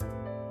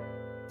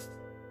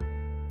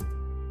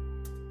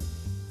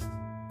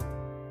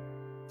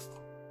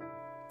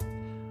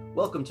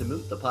Welcome to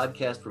Moot, the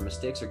podcast where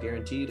mistakes are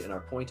guaranteed and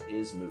our point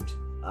is moot.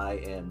 I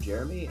am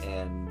Jeremy,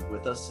 and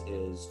with us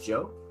is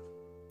Joe.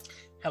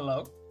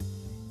 Hello.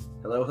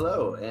 Hello,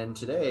 hello. And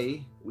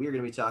today we are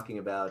going to be talking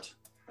about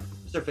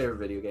just our favorite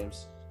video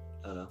games.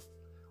 I don't know.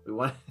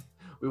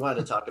 We wanted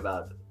to talk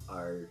about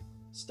our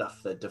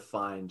stuff that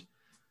defined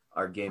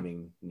our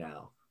gaming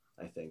now,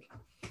 I think.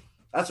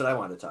 That's what I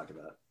wanted to talk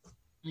about.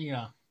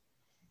 Yeah.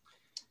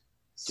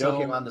 Joe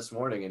came on this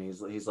morning and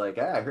he's like,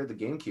 I heard the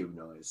GameCube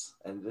noise.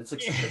 And it's a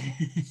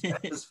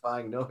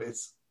satisfying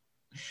noise.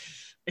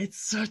 It's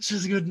such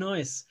a good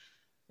noise.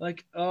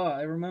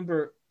 I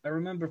remember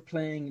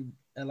playing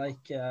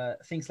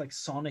things like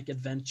Sonic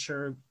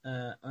Adventure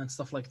and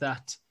stuff like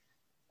that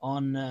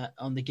on the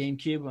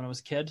GameCube when I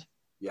was a kid.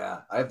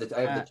 Yeah, I have the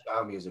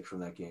Chow music from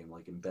that game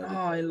embedded. Oh,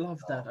 I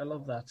love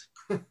that.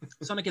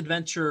 Sonic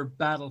Adventure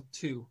Battle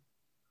 2.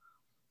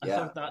 I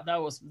thought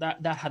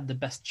that had the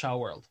best Chow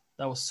world.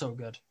 That was so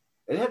good.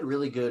 It had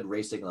really good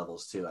racing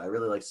levels too. I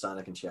really like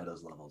Sonic and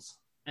Shadows levels.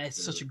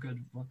 It's such a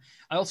good one.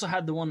 I also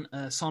had the one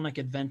Sonic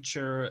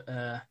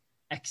Adventure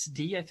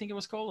XD, I think it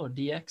was called, or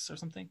DX or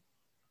something.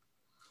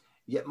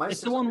 Yeah,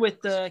 it's the one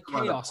with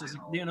Chaos.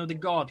 The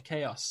god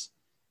Chaos,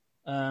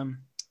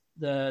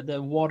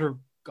 the water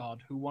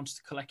god who wants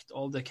to collect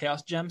all the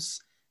Chaos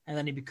gems, and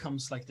then he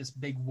becomes like this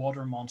big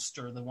water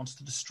monster that wants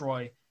to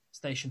destroy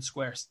Station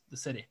Square, the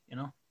city. You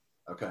know.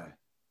 Okay.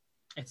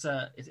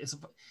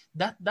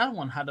 That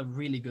one had a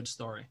really good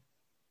story.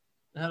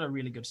 It had a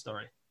really good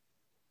story.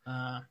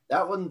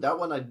 That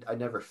one I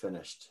never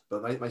finished,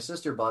 but my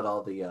sister bought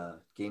all the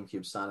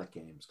GameCube Sonic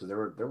games because there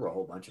were a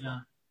whole bunch of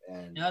them.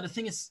 And the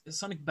thing is,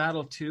 Sonic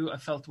Battle 2 I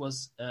felt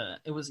was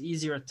it was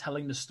easier at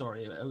telling the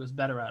story. It was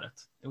better at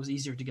it. It was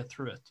easier to get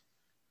through it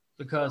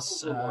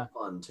because it was more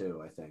fun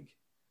too, I think.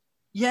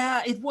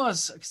 Yeah, it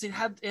was because it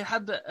had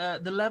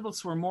the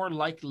levels were more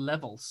like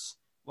levels.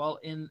 Well,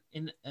 in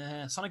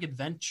Sonic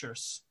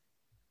Adventures,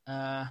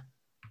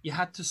 you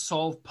had to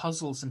solve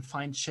puzzles and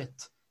find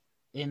shit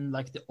in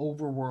the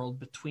overworld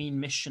between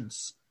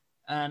missions.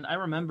 And I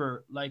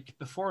remember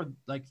before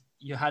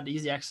you had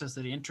easy access to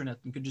the internet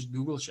and could just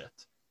Google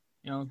shit.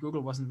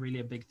 Google wasn't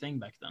really a big thing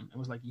back then. It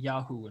was like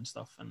Yahoo and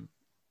stuff, and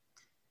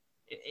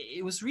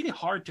it was really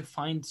hard to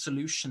find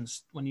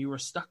solutions when you were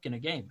stuck in a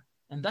game.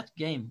 And that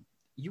game,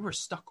 you were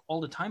stuck all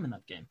the time in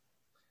that game.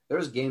 There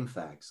was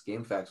GameFAQs.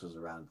 GameFAQs was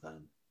around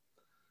then.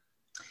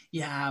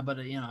 Yeah, but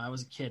I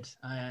was a kid.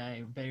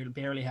 I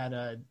barely had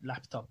a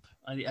laptop.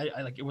 I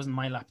it wasn't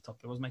my laptop.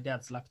 It was my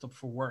dad's laptop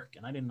for work,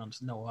 and I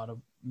didn't know how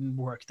to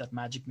work that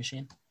magic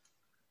machine.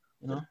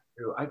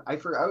 True. I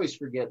always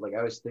forget. I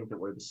always think that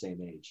we're the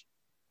same age,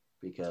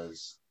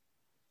 because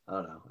I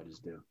don't know. I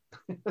just do.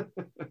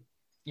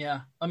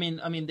 Yeah, I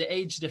mean, the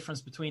age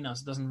difference between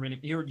us doesn't really.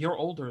 You're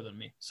older than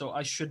me, so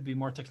I should be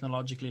more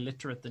technologically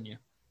literate than you.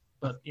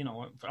 But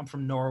I'm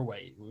from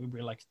Norway.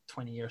 We're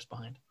 20 years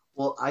behind.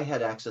 Well, I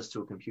had access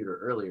to a computer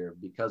earlier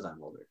because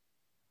I'm older.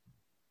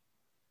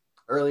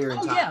 Earlier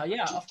in time.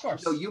 Yeah, of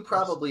course. So you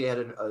probably had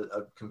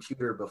a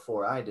computer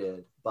before I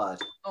did,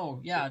 but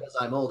because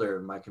I'm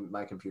older, my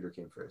computer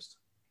came first.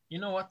 You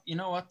know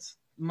what?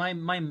 My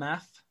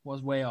math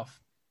was way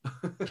off.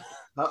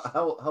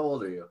 How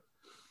old are you?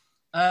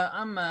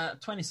 I'm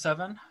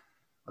 27.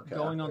 Okay.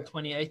 Going on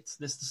 28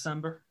 this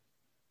December.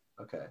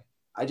 Okay.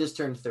 I just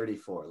turned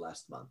 34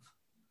 last month.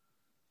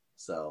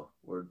 So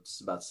we're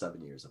about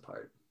 7 years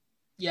apart.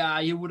 Yeah,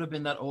 you would have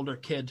been that older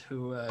kid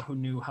who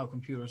knew how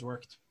computers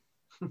worked.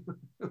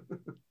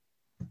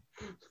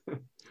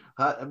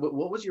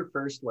 What was your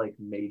first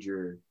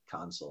major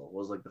console?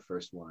 What was the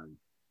first one?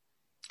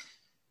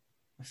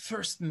 My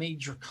first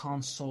major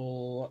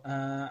console,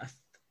 I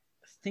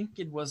think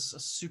it was a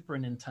Super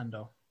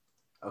Nintendo.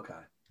 Okay.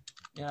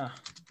 Yeah,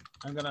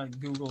 I'm gonna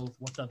Google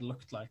what that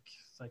looked like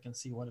so I can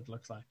see what it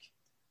looked like.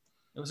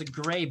 It was a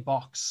gray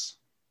box.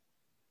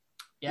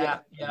 Yeah.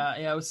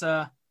 It was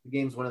a. The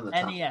game's one of the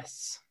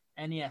NES.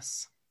 top.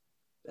 NES.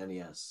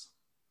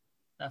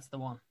 That's the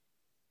one.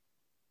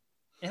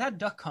 It had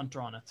Duck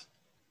Hunter on it.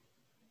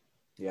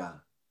 Yeah.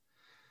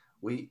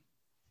 We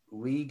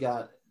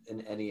got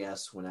an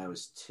NES when I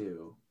was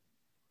 2.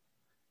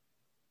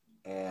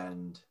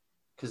 And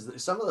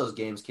because some of those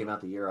games came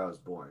out the year I was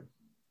born.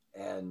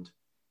 And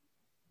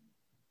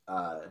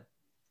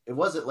it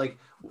wasn't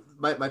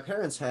my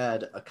parents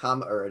had an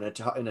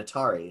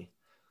Atari.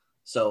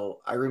 So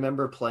I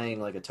remember playing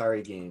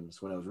Atari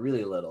games when I was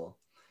really little.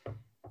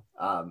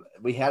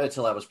 We had it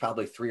till I was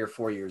probably 3 or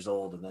 4 years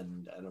old, and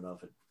then I don't know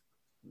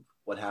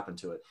what happened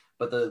to it.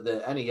 But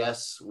the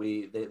NES,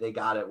 they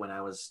got it when I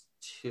was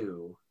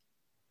 2,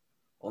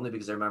 only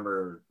because I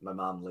remember my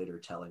mom later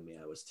telling me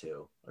I was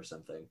 2 or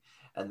something.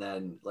 And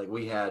then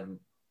we had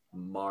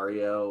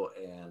Mario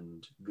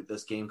and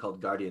this game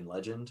called Guardian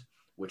Legend,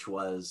 which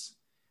is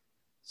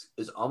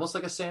almost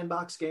like a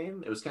sandbox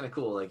game. It was kind of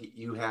cool.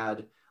 You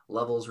had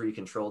levels where you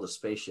controlled a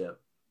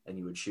spaceship and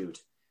you would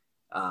shoot.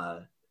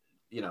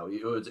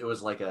 It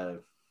was like a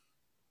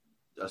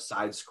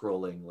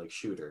side-scrolling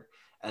shooter.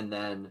 And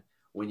then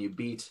when you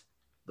beat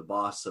the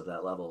boss of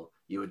that level,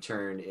 you would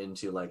turn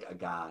into like a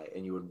guy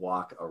and you would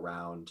walk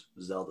around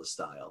Zelda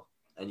style,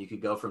 and you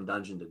could go from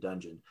dungeon to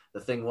dungeon. The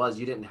thing was,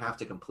 you didn't have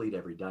to complete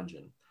every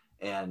dungeon,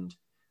 and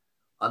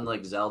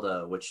unlike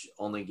Zelda, which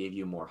only gave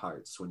you more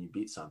hearts when you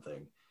beat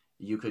something,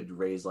 you could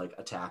raise like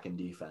attack and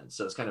defense.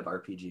 So it's kind of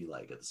RPG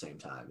like at the same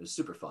time. It was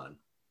super fun.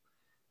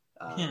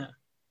 Yeah.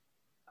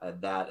 I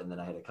had that, and then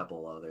I had a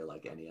couple other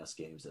like NES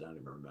games that I don't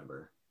even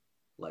remember.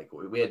 Like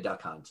we had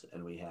Duck Hunt,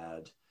 and we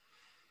had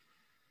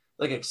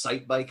like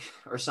Excite Bike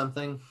or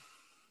something.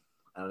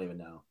 I don't even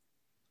know.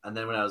 And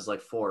then when I was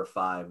like 4 or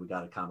 5, we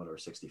got a Commodore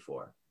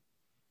 64,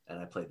 and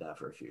I played that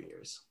for a few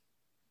years.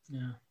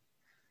 Yeah.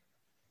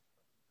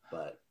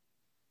 But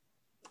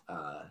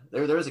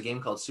there was a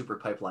game called Super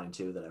Pipeline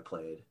 2 that I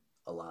played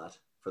a lot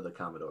for the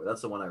Commodore.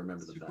 That's the one I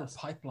remember the best.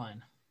 Super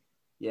Pipeline.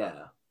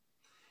 Yeah.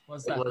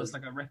 Was that was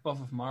like a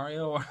rip-off of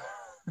Mario? Or...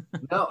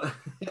 No,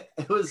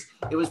 it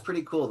was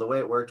pretty cool. The way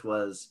it worked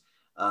was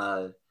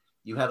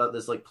you had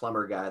this like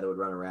plumber guy that would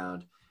run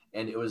around,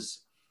 and it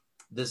was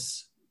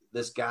this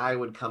guy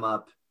would come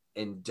up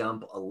and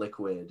dump a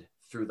liquid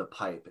through the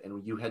pipe,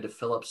 and you had to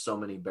fill up so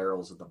many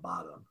barrels at the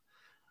bottom,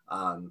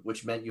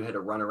 which meant you had to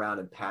run around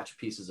and patch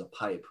pieces of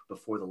pipe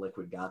before the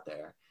liquid got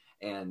there.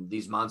 And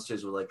these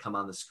monsters would like come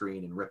on the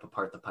screen and rip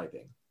apart the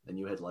piping, and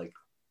you had to like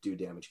do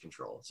damage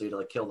control. So you had to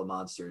like kill the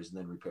monsters and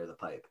then repair the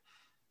pipe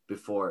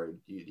before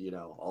you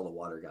know all the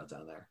water got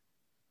down there.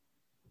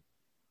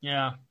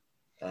 Yeah.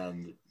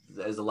 And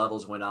as the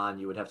levels went on,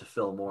 you would have to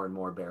fill more and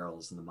more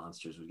barrels, and the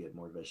monsters would get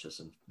more vicious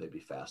and they'd be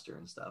faster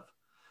and stuff.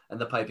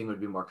 And the piping would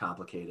be more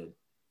complicated.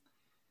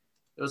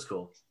 It was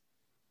cool.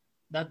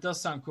 That does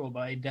sound cool,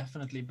 but I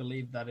definitely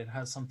believe that it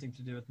has something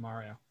to do with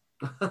Mario.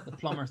 The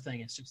plumber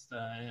thing is just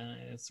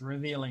it's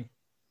revealing.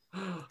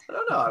 I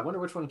don't know. I wonder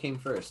which one came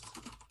first.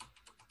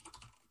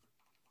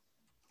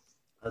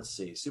 Let's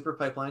see. Super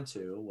Pipeline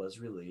 2 was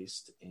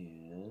released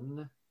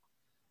in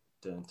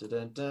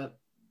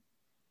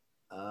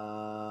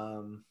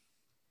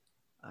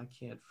I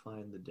can't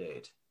find the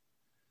date.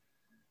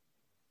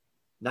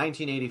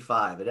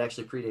 1985. It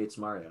actually predates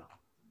Mario.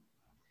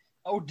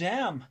 Oh,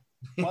 damn.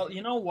 Well,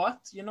 you know what?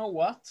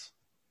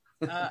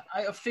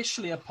 I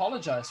officially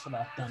apologize for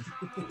that then.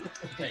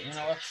 Okay, you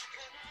know what?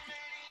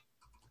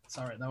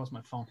 Sorry, that was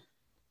my phone.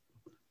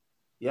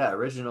 Yeah,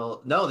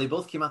 original. No, they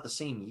both came out the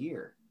same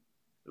year.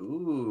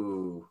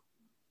 Ooh.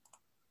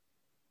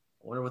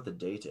 I wonder what the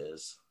date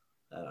is.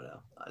 I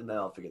don't know.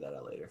 I'll figure that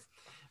out later.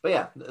 But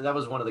yeah, that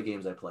was one of the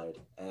games I played.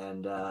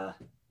 And I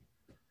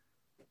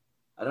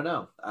don't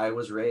know. I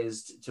was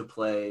raised to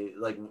play,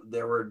 like,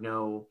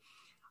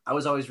 I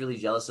was always really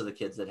jealous of the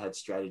kids that had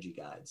strategy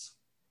guides.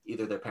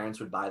 Either their parents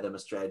would buy them a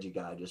strategy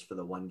guide just for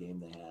the one game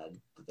they had.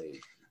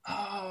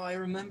 Oh, I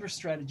remember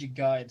strategy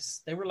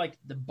guides. They were like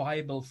the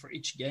Bible for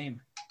each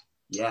game.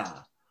 Yeah.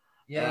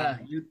 Yeah,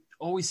 you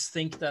always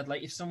think that,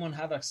 like, if someone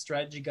had a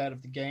strategy guide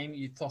of the game,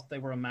 you thought they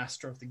were a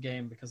master of the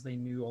game because they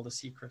knew all the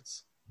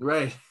secrets.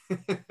 Right.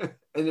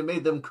 And it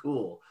made them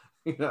cool,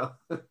 you know?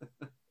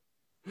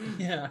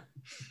 Yeah.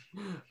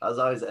 I was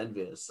always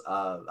envious.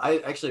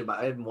 I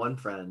had one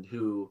friend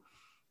who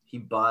he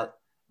bought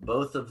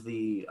both of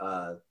the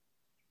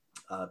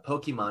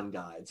Pokemon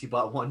guides. He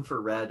bought one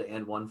for Red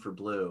and one for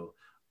Blue,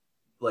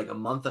 like a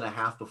month and a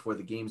half before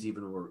the games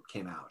even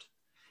came out.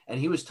 And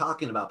he was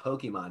talking about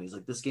Pokemon. He's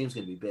like, "This game's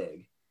going to be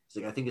big." He's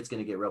like, "I think it's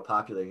going to get real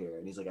popular here."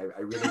 And he's like, "I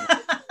really."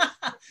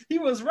 He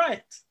was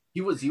right.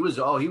 He was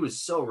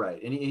so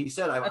right. And he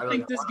said, "I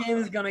think this game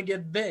is going to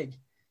get big."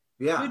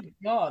 Yeah. Good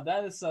God,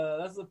 that's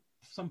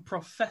some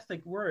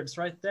prophetic words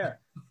right there.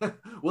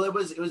 Well, it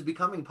was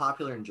becoming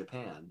popular in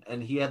Japan,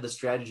 and he had the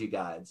strategy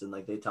guides, and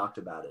like they talked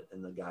about it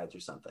in the guides or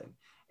something.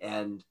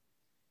 And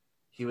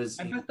he was.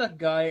 I bet that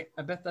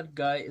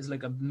guy is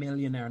like a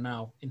millionaire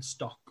now in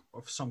stock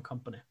of some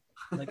company,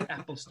 like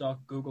Apple stock,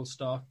 Google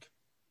stock.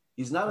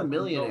 He's not a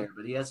millionaire,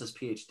 but he has his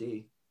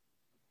PhD.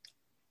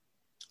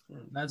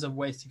 That's a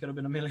waste. He could have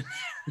been a millionaire.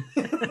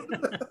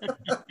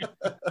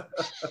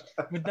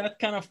 With that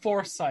kind of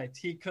foresight,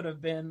 he could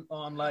have been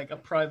on like a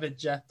private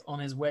jet on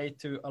his way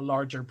to a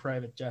larger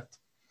private jet.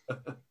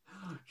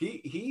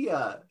 He's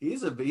a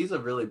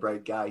really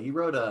bright guy. He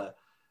wrote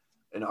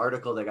an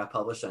article that got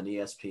published on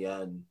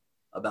ESPN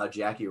about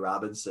Jackie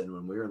Robinson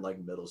when we were in like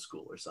middle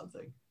school or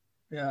something.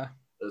 Yeah,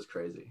 it was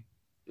crazy.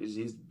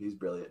 He's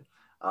brilliant.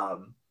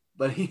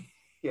 But he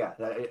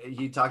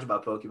talked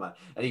about Pokemon,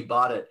 and he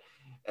bought it,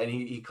 and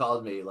he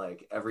called me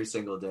like every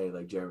single day,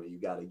 like, "Jeremy, you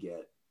got to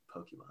get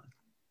Pokemon."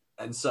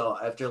 And so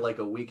after like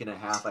a week and a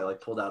half, I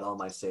like pulled out all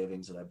my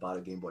savings and I bought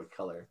a Game Boy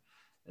Color,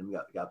 and we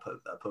got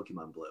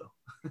Pokemon Blue.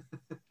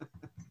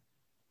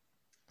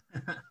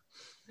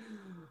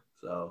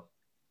 So,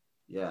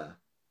 yeah,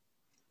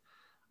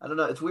 I don't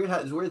know. It's weird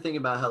thinking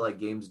about how like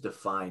games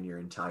define your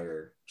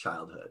entire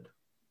childhood.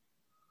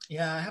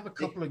 Yeah, I have a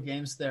couple of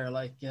games there,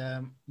 like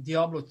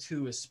Diablo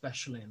 2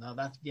 especially. Now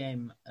that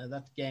game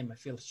I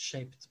feel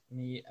shaped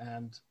me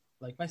and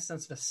like my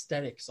sense of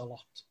aesthetics a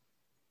lot.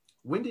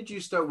 When did you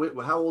start?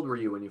 How old were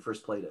you when you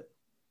first played it?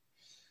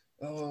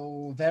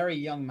 Oh, very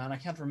young, man. I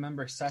can't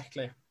remember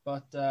exactly,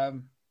 but I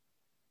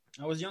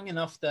was young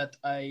enough that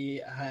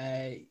I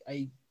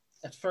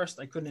at first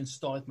I couldn't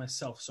install it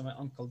myself, so my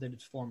uncle did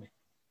it for me.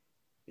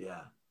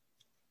 Yeah.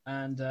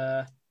 And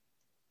I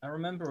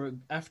remember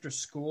after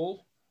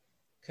school,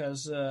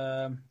 because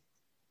my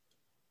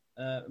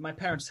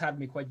parents had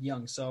me quite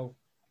young, so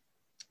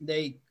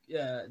they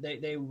were,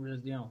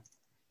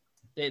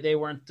 they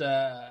weren't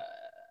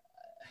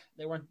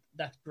they weren't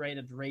that great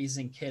at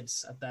raising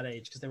kids at that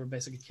age because they were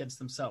basically kids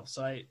themselves.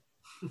 So I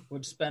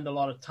would spend a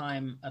lot of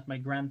time at my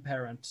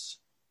grandparents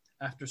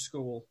after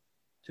school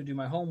to do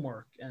my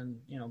homework and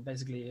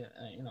basically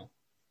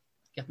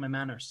get my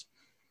manners.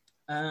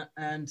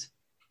 And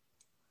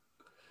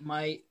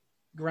my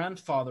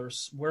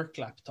grandfather's work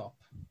laptop,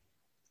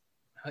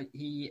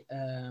 he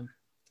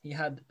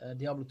had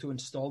Diablo 2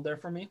 installed there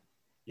for me.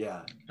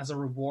 Yeah. As a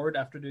reward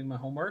after doing my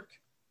homework.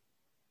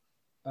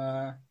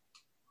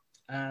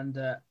 And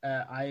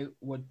I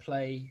would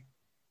play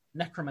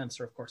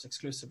Necromancer, of course,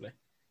 exclusively.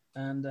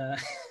 And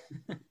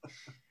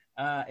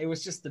it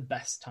was just the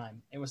best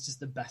time. It was just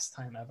the best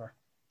time ever.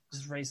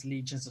 Just raise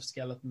legions of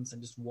skeletons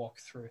and just walk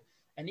through.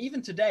 And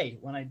even today,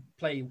 when I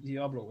play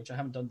Diablo, which I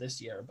haven't done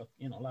this year, but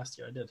last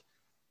year I did,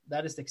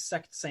 that is the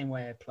exact same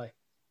way I play.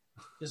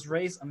 Just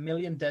raise a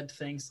million dead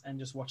things and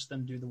just watch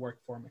them do the work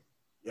for me.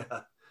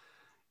 Yeah.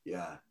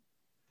 Yeah.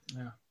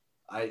 Yeah.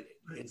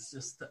 It's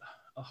just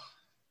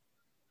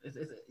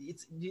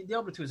it's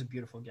Diablo 2 is a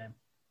beautiful game.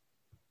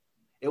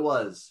 It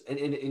was, and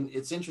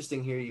it's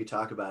interesting here you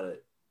talk about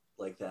it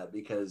like that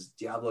because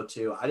Diablo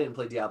 2, I didn't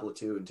play Diablo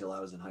 2 until I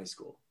was in high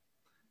school,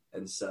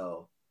 and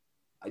so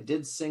I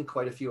did sink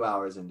quite a few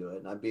hours into it,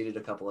 and I beat it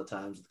a couple of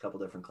times with a couple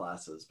different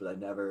classes, but I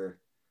never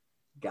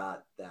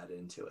got that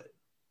into it.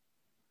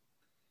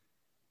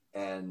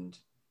 And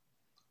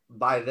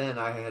by then,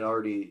 I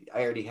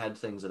already had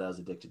things that I was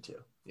addicted to.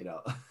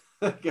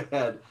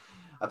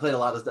 I played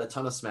a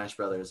ton of Smash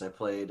Brothers. I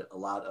played a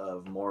lot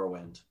of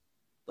Morrowind.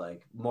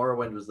 Like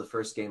Morrowind was the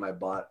first game I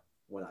bought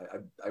when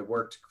I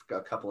worked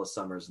a couple of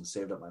summers and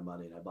saved up my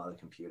money, and I bought a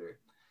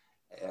computer.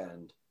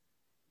 And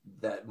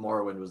that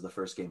Morrowind was the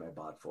first game I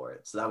bought for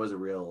it. So that was a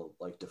real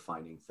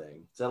defining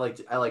thing. So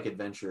I like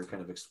adventure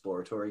kind of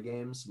exploratory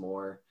games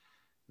more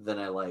than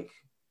I like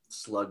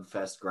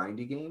slugfest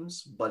grindy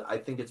games. But I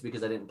think it's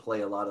because I didn't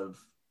play a lot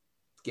of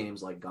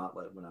games like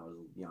Gauntlet when I was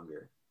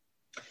younger.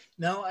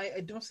 No,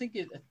 I don't think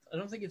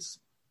it's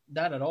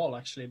that at all,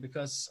 actually,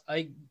 because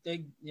I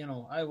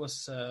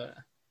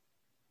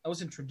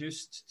was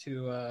introduced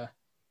to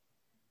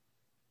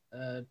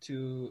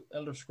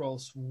Elder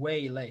Scrolls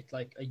way late,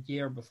 like a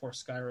year before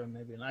Skyrim,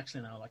 maybe, and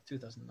actually now like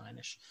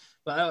 2009ish.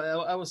 But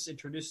I was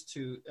introduced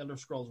to Elder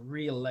Scrolls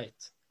real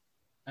late,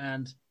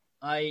 and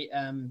I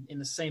am in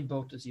the same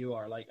boat as you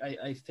are. Like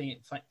I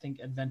think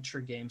adventure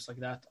games like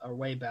that are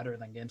way better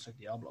than games like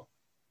Diablo.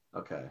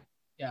 Okay.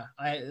 Yeah,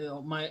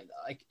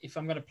 if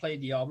I'm gonna play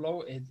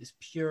Diablo, it is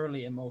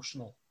purely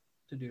emotional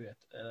to do it.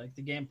 Like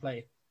the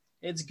gameplay,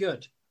 it's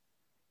good,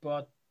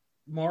 but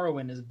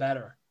Morrowind is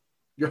better.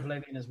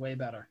 Oblivion is way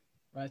better,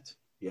 right?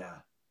 Yeah.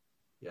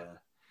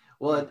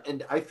 Well,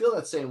 and I feel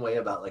that same way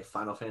about like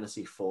Final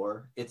Fantasy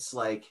IV. It's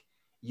like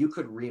you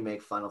could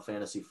remake Final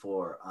Fantasy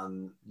IV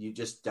on you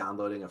just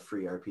downloading a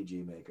free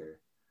RPG Maker,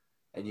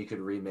 and you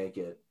could remake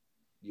it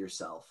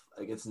yourself.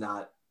 Like it's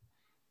not.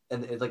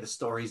 And the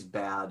story's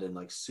bad and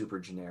like super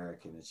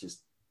generic, and it's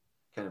just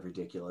kind of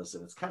ridiculous,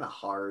 and it's kind of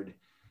hard.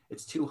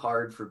 It's too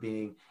hard for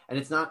being, and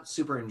it's not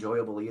super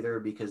enjoyable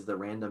either because the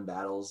random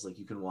battles, like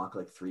you can walk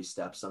like 3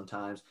 steps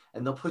sometimes,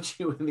 and they'll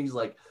put you in these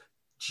like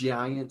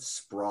giant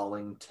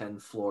sprawling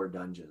 10-floor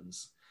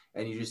dungeons,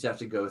 and you just have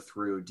to go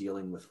through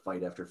dealing with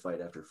fight after fight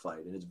after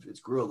fight, and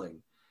it's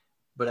grueling.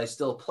 But I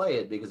still play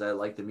it because I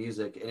like the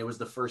music, and it was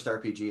the first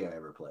RPG I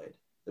ever played.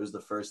 It was the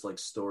first like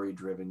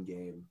story-driven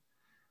game.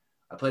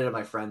 I played it at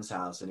my friend's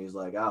house, and he's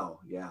like,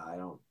 "Oh, yeah, I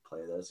don't play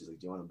this." He's like,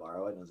 "Do you want to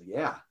borrow it?" And I was like,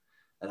 "Yeah."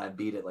 And I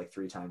beat it like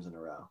 3 times in a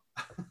row.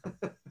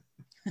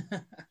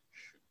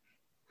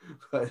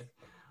 But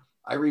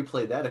I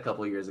replayed that a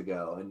couple years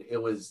ago, and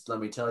it was, let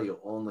me tell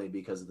you, only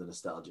because of the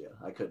nostalgia.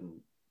 I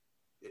couldn't.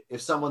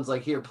 If someone's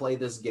like, "Here, play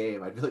this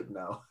game," I'd be like,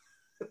 "No."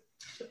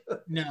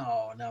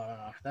 No.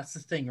 That's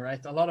the thing,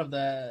 right? A lot of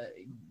the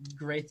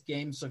great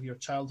games of your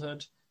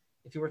childhood,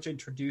 if you were to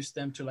introduce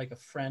them to like a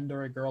friend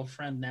or a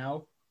girlfriend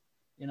now,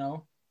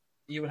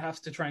 you would have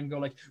to try and go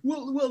like,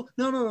 well,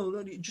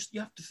 no, you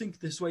have to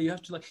think this way. You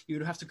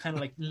would have to kind of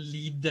like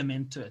lead them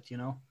into it,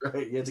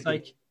 Right. You have to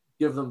like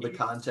give them the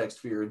context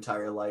for your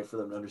entire life for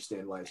them to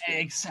understand why it's good.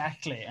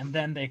 Exactly. And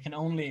then they can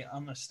only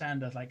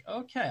understand that like,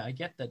 okay, I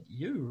get that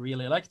you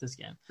really like this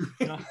game.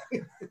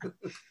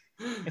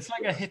 It's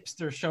like a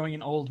hipster showing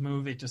an old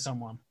movie to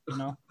someone,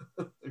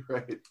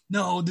 Right.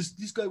 No,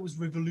 this guy was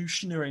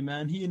revolutionary,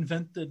 man. He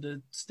invented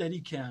the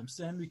Steadicam,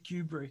 Stanley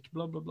Kubrick,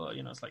 blah, blah, blah.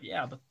 It's like,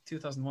 yeah, but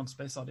 2001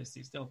 Space Odyssey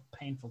is still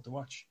painful to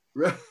watch.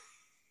 Right.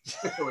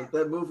 Like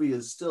that movie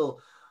is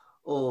still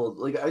old.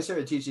 Like I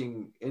started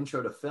teaching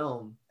intro to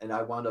film, and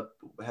I wound up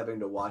having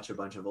to watch a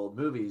bunch of old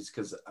movies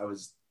because I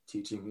was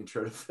teaching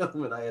intro to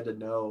film, and I had to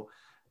know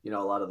you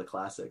know, a lot of the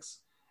classics,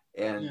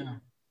 and Yeah.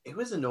 it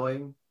was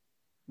annoying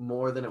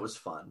more than it was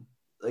fun.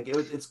 Like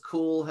it's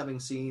cool having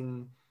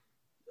seen,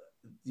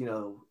 you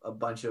know, a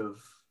bunch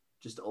of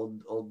just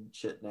old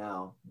shit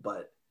now,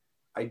 but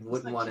I It's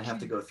wouldn't like want to have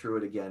to go through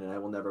it again, and I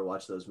will never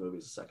watch those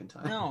movies a second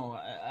time. no,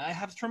 I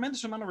have a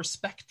tremendous amount of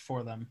respect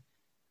for them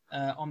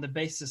on the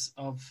basis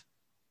of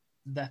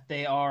that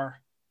they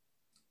are,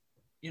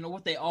 you know,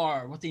 what they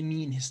are, what they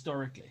mean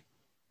historically.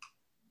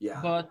 Yeah,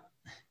 But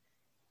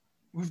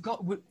we've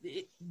got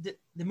the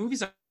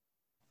movies are,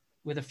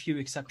 with a few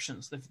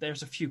exceptions.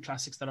 There's a few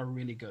classics that are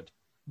really good,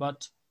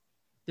 but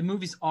the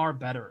movies are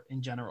better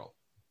in general.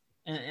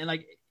 And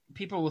like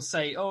people will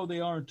say, "Oh, they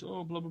aren't."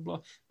 Oh, blah blah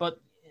blah.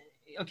 But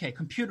okay,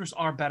 computers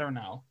are better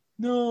now.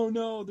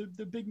 No,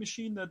 the big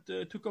machine that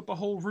took up a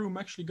whole room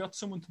actually got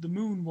someone to the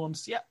moon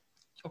once. Yeah,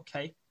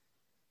 okay,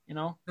 you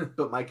know.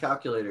 but my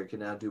calculator can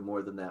now do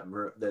more than that.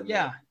 Than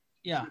Yeah,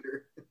 the yeah.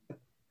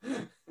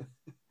 computer.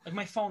 Like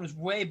my phone is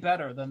way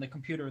better than the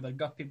computer that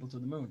got people to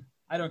the moon.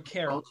 I don't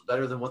care. Phone's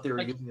better than what they were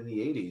Like, using in the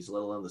 '80s,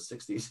 let alone the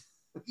 '60s.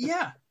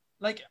 yeah,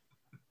 like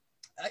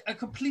I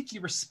completely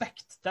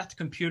respect that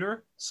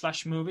computer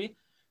 / movie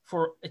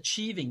for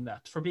achieving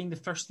that, for being the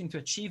first thing to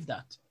achieve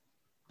that.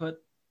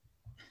 But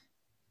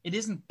it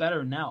isn't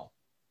better now.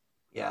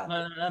 Yeah,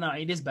 No,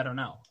 it is better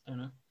now. You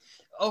know,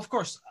 of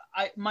course,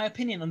 my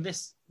opinion on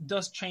this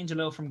does change a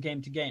little from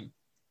game to game,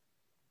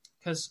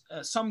 because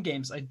some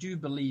games I do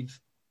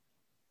believe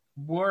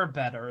were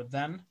better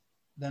then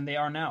than they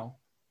are now,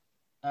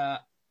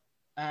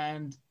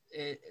 and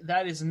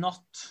that is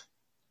not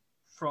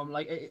from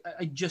like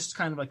I just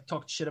kind of like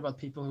talked shit about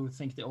people who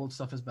think the old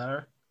stuff is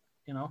better,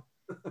 you know,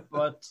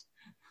 but.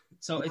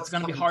 So it's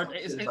going to be hard.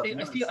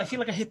 I feel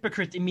like a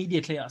hypocrite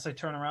immediately as I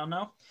turn around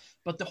now.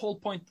 But the whole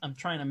point I'm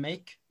trying to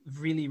make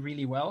really,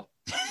 really well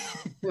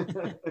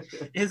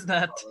is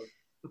that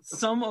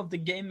some of the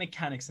game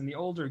mechanics in the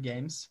older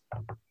games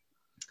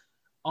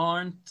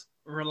aren't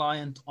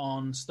reliant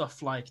on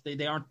stuff like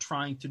they aren't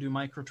trying to do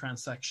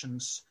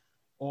microtransactions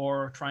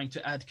or trying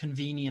to add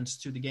convenience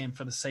to the game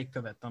for the sake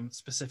of it. I'm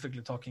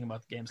specifically talking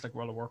about games like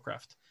World of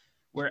Warcraft,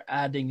 where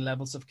adding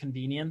levels of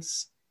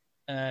convenience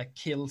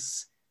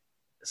kills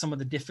some of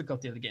the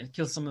difficulty of the game,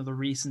 kills some of the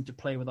reason to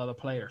play with other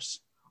players.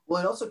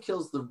 Well, it also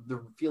kills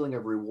the feeling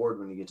of reward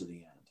when you get to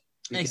the end.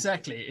 Because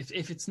exactly.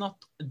 If it's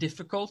not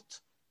difficult,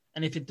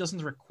 and if it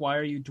doesn't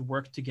require you to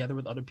work together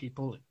with other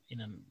people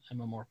in an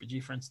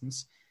MMORPG, for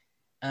instance,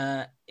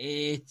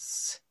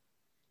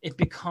 it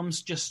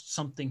becomes just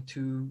something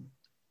to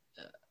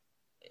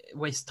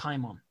waste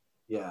time on.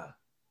 Yeah,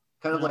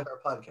 kind of like our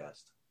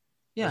podcast.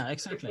 Yeah,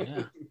 exactly.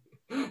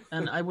 Yeah,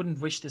 and I wouldn't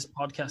wish this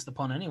podcast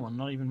upon anyone,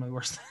 not even my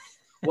worst.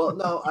 Well,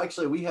 no,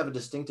 actually, we have a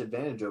distinct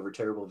advantage over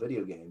terrible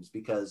video games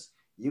because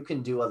you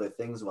can do other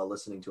things while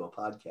listening to a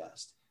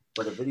podcast.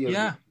 But a video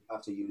game, you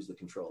have to use the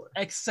controller.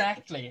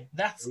 Exactly.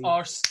 That's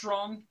our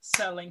strong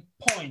selling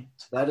point.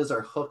 That is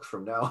our hook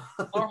from now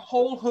on. Our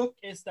whole hook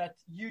is that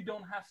you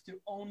don't have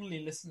to only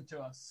listen to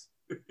us.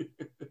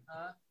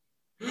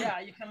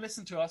 Yeah, you can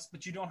listen to us,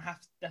 but you don't have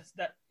to,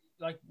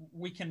 like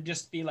we can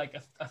just be like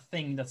a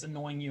thing that's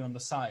annoying you on the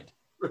side.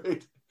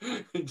 Right.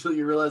 Until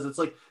you realize it's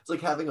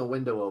like having a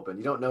window open.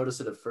 You don't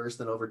notice it at first,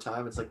 then over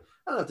time it's like,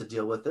 I don't have to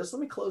deal with this.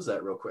 Let me close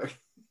that real quick.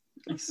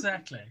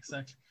 Exactly.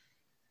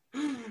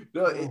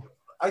 No,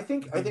 I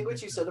think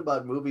what you said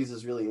about movies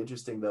is really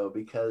interesting though,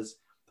 because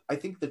I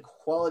think the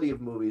quality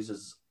of movies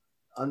is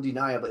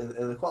undeniable,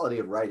 and the quality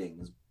of writing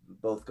has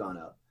both gone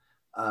up.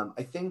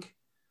 I think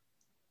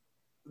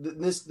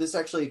this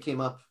actually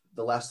came up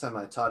the last time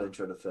I taught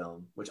Intro to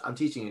Film, which I'm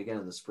teaching again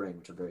in the spring,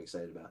 which I'm very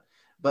excited about.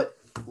 But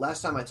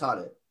last time I taught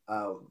it,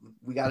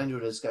 we got into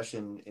a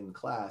discussion in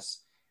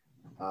class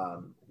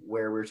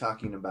where we were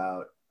talking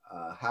about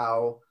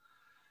how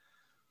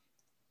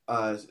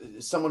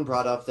someone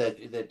brought up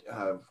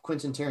that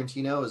Quentin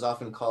Tarantino is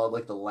often called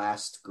like the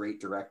last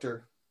great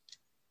director.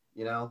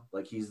 You know,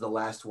 like he's the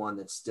last one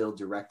that's still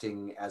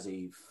directing as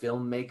a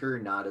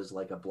filmmaker, not as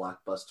like a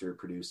blockbuster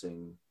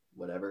producing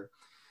whatever.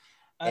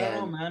 I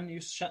don't know, man.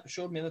 You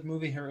showed me that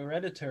movie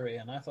Hereditary,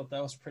 and I thought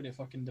that was pretty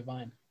fucking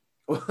divine.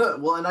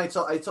 Well, and I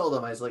told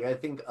them, I was like, I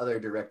think other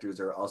directors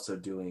are also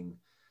doing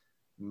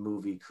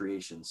movie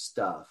creation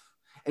stuff,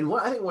 and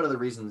I think one of the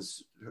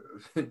reasons,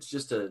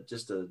 just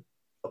to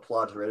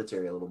applaud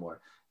Hereditary a little more,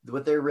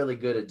 what they're really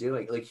good at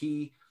doing, like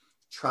he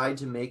tried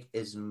to make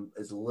as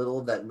little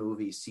of that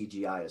movie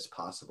CGI as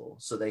possible,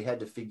 so they had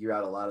to figure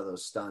out a lot of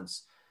those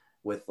stunts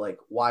with like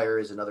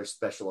wires and other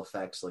special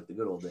effects, like the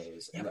good old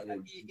days. Yeah,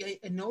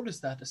 I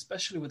noticed that,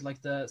 especially with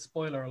like the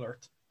spoiler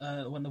alert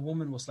when the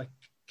woman was like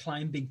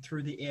climbing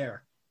through the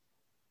air.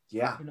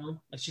 Yeah, you know,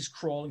 like she's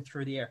crawling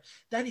through the air.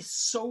 That is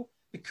so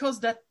because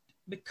they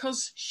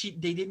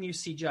didn't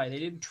use CGI. They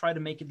didn't try to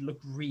make it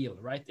look real,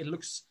 right? It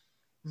looks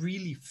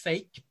really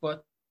fake,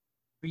 but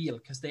real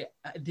because they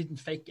didn't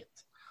fake it.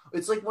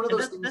 It's like one of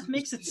those things that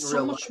makes it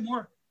so much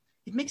more.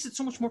 It makes it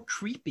so much more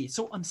creepy,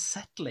 so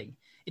unsettling.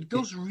 It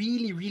goes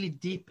really, really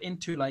deep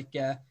into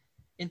the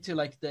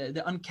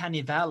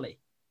uncanny valley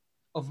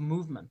of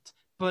movement.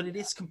 but it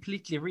is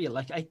completely real.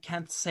 Like I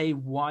can't say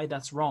why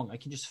that's wrong. I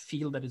can just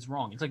feel that it's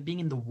wrong. It's like being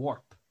in the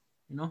warp,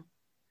 you know?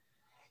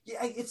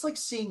 Yeah, it's like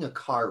seeing a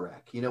car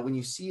wreck. You know, when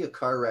you see a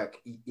car wreck,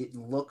 it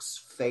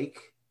looks fake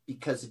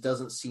because it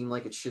doesn't seem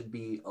like it should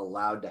be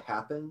allowed to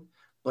happen,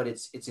 but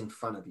it's in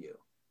front of you.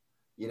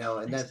 You know,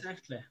 and that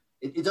Exactly.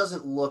 it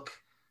doesn't look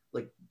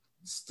like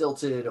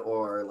stilted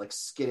or like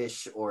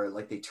skittish or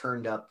like they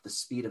turned up the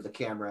speed of the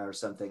camera or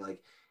something.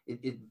 Like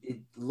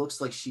it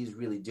looks like she's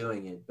really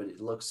doing it, but it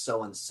looks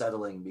so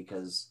unsettling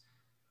because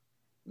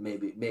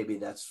maybe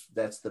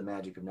that's the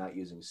magic of not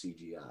using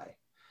CGI.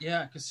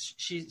 Yeah, because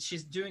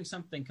she's doing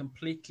something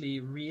completely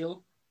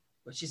real,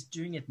 but she's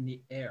doing it in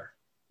the air.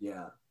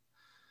 Yeah.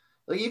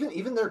 Like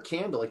even their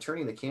candle, like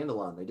turning the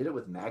candle on, they did it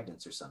with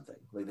magnets or something.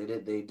 Like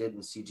they did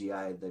in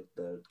CGI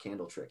the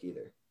candle trick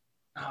either.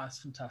 Ah,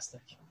 it's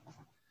fantastic.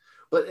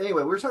 But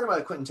anyway, we were talking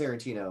about Quentin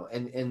Tarantino,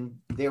 and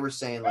they were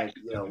saying like,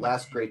 you know,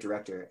 last great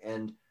director,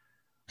 and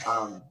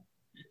um,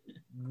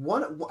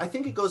 one I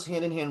think it goes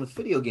hand in hand with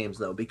video games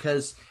though,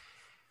 because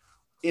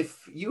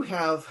if you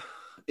have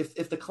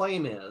if the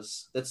claim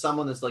is that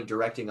someone is like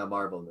directing a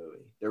Marvel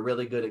movie, they're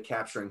really good at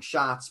capturing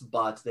shots,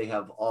 but they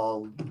have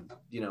all,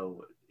 you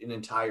know, an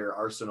entire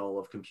arsenal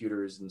of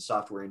computers and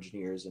software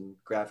engineers and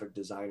graphic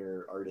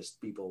designer,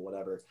 artist people,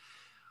 whatever,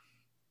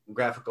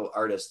 graphical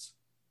artists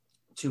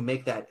to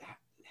make that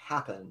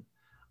happen.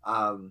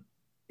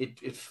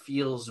 It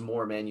feels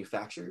more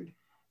manufactured,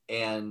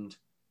 and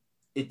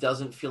it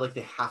doesn't feel like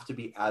they have to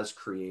be as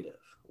creative.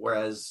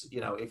 Whereas,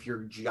 you know, if your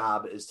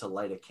job is to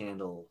light a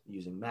candle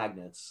using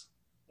magnets,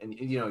 and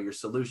you know your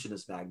solution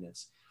is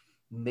magnets,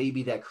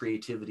 maybe that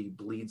creativity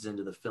bleeds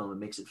into the film and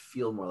makes it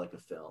feel more like a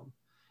film.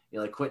 You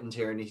know, like Quentin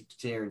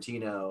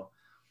Tarantino,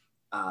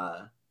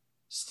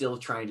 still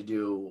trying to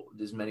do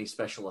as many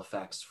special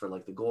effects for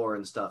like the gore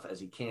and stuff as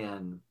he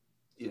can,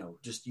 you know,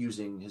 just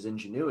using his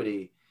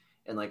ingenuity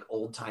and like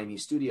old timey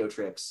studio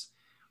tricks.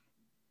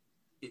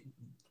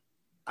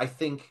 I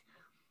think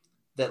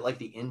that like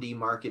the indie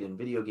market in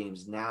video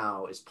games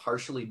now is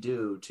partially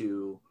due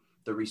to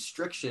the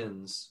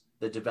restrictions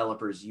that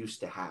developers used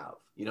to have.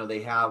 You know,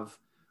 they have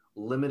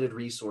limited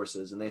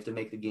resources and they have to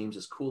make the games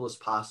as cool as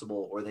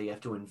possible, or they have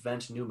to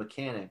invent new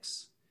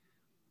mechanics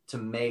to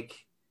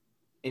make,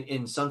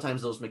 and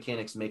sometimes those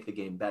mechanics make the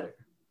game better.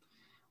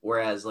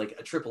 Whereas like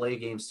a AAA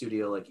game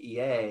studio like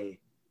EA,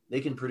 they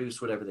can produce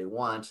whatever they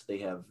want. They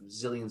have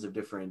zillions of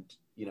different,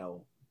 you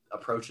know,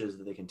 approaches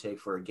that they can take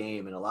for a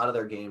game, and a lot of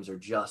their games are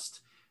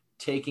just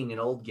taking an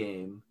old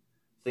game,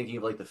 thinking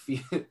of like the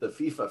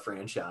FIFA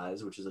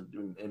franchise, which is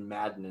in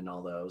Madden and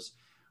all those,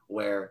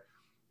 where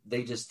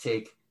they just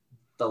take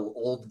the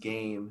old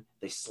game,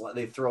 they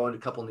throw in a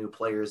couple new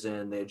players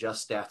in, they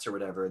adjust stats or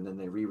whatever, and then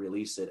they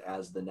re-release it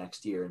as the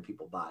next year, and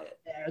people buy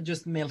it.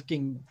 Just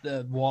milking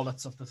the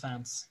wallets of the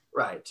fans.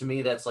 Right. To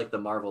me, that's like the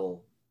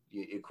Marvel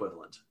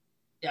equivalent.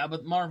 Yeah,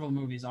 but Marvel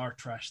movies are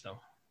trash though.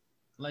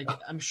 Like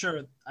I'm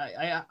sure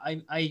I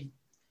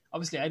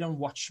obviously I don't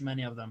watch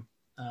many of them.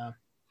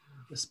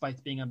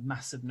 Despite being a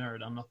massive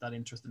nerd, I'm not that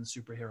interested in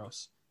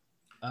superheroes.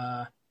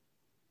 I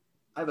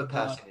have a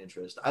passing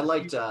interest. I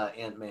liked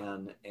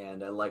Ant-Man,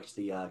 and I liked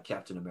the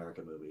Captain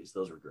America movies.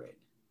 Those were great.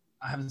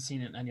 I haven't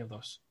seen any of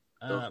those.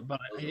 But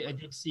I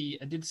did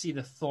see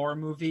the Thor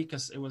movie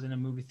because it was in a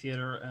movie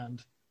theater,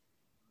 and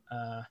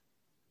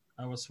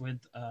I was with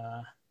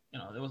you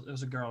know, there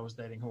was a girl I was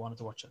dating who wanted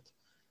to watch it.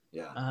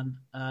 Yeah. And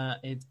I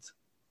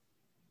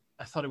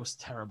thought it was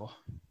terrible.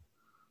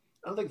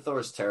 I don't think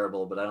Thor's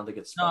terrible, but I don't think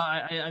it's no.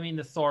 I mean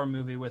the Thor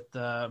movie with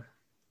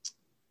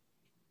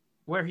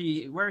where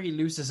he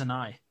loses an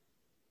eye.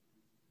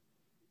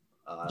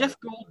 Jeff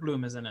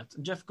Goldblum is in it.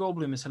 Jeff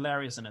Goldblum is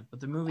hilarious in it, but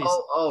the movie is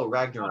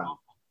Ragnarok.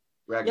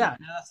 Yeah,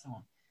 that's the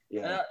one.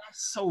 Yeah,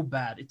 that's so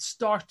bad. It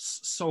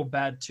starts so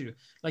bad too.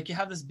 Like you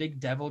have this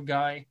big devil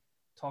guy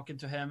talking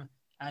to him,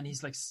 and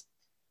he's like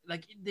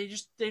they're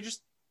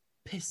just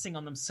pissing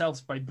on themselves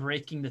by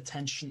breaking the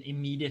tension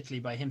immediately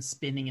by him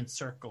spinning in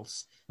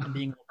circles and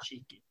being all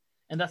cheeky.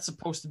 And that's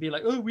supposed to be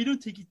like, oh, we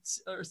don't take it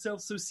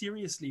ourselves so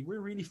seriously.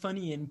 We're really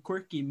funny and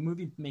quirky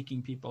movie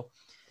making people.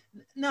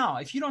 No,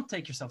 if you don't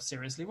take yourself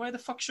seriously, why the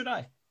fuck should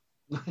I?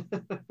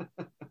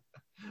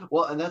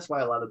 Well, and that's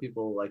why a lot of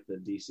people like the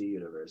DC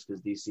universe,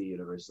 because DC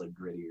universe is like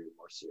grittier,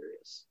 more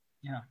serious.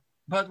 Yeah,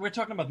 but we're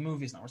talking about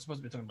movies now. We're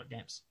supposed to be talking about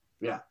games.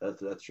 Yeah,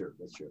 that's true.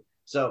 That's true.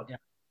 So, yeah.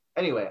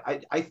 Anyway,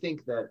 I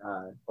think that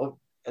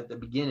at the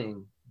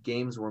beginning,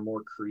 games were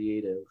more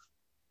creative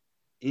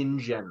in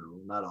general,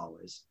 not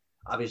always.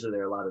 Obviously,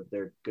 there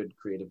are good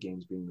creative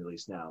games being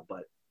released now,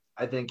 but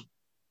I think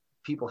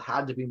people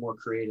had to be more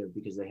creative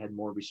because they had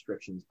more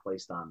restrictions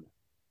placed on them.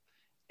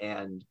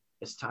 And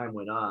as time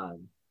went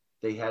on,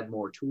 they had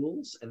more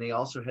tools, and they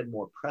also had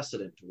more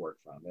precedent to work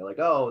from. They're like,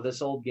 oh,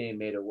 this old game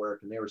made it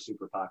work, and they were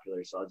super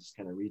popular, so I'll just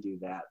kind of redo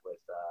that with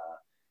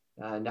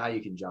now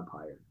you can jump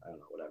higher. I don't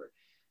know, whatever.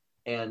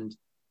 And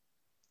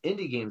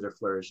indie games are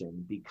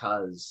flourishing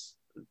because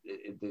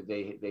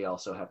they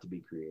also have to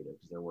be creative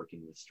because they're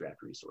working with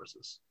strapped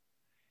resources.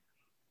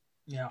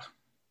 Yeah.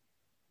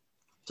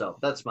 So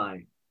that's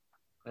my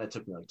It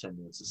took me like 10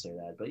 minutes to say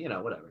that, but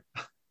whatever.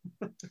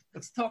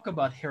 Let's talk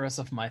about Heroes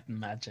of Might and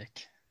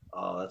Magic.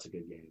 Oh, that's a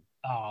good game.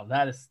 Oh,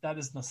 that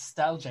is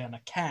nostalgia in a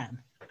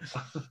can.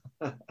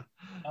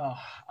 Oh,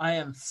 I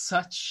am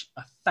such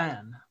a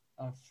fan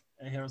of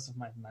Heroes of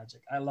Might and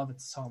Magic. I love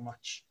it so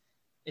much.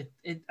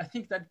 I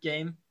think that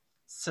game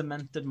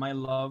cemented my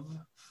love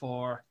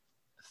for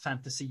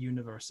fantasy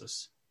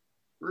universes.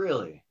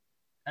 Really?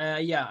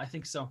 Yeah, I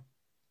think so.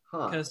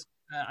 Huh. Because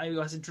I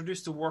was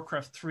introduced to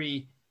Warcraft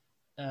 3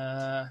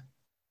 after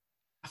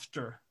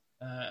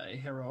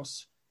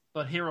Heroes,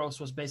 but Heroes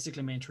was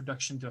basically my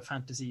introduction to a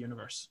fantasy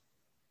universe.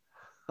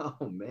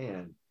 Oh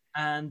man.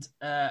 And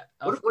What,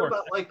 of what course,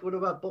 about what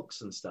about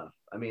books and stuff?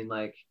 I mean,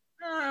 like,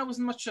 I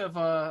wasn't much of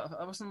a.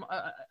 I wasn't.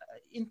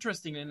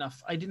 Interestingly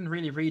enough, I didn't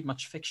really read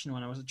much fiction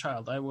when I was a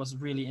child. I was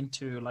really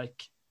into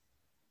like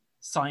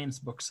science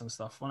books and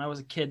stuff. When I was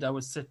a kid, I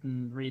would sit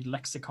and read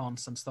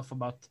lexicons and stuff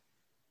about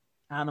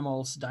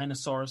animals,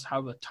 dinosaurs,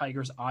 how the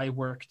tiger's eye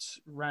worked,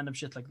 random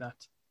shit like that.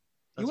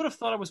 You would have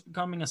thought I was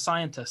becoming a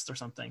scientist or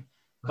something,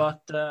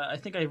 but I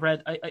think I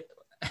read.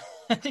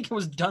 I think I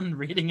was done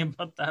reading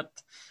about that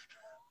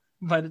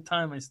by the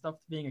time I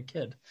stopped being a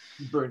kid.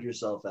 you burned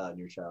yourself out in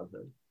your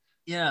childhood.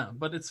 Yeah,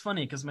 but it's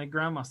funny because my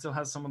grandma still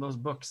has some of those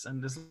books,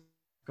 and there's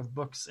of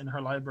books in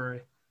her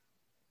library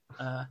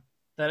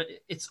that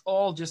it's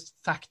all just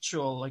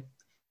factual, like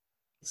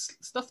it's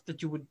stuff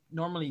that you would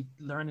normally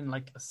learn in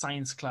like a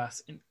science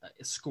class in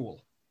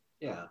school.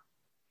 Yeah.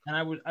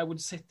 And I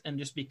would sit and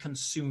just be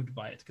consumed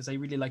by it because I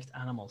really liked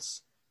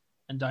animals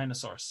and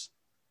dinosaurs,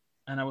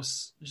 and I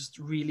was just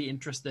really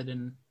interested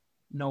in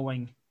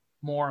knowing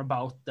more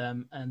about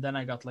them. And then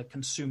I got like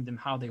consumed in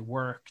how they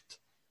worked,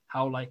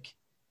 how like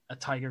a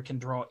tiger can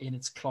draw in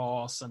its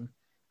claws, and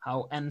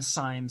how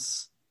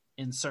enzymes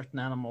in certain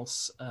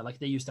animals, like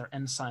they use their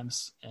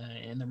enzymes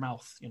in their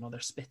mouth, their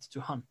spit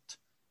to hunt,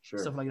 Sure.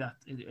 stuff like that.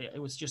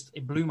 It was just,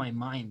 it blew my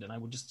mind, and I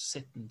would just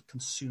sit and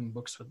consume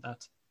books with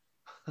that.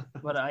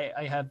 But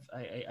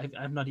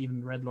I've not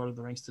even read Lord of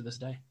the Rings to this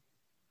day.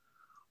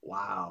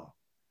 Wow.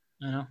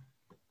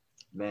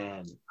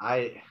 Man,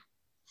 I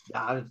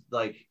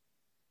like,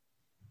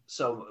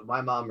 so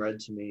my mom read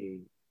to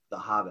me The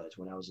Hobbit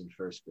when I was in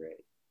first grade,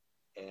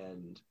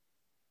 and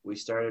we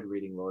started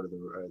reading Lord of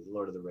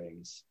the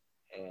Rings,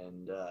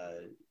 and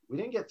we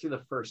didn't get through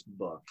the first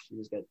book. She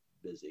just got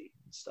busy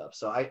and stuff.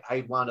 So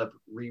I wound up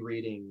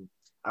reading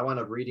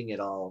it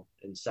all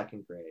in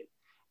second grade,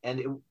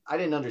 and I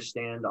didn't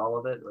understand all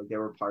of it. Like there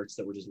were parts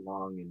that were just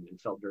long and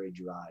felt very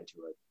dry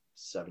to a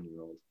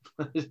 7-year-old.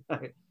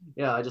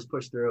 I just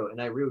pushed through it,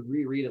 and I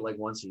reread it like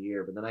once a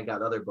year. But then I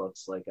got other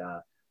books like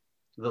there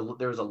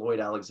was a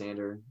Lloyd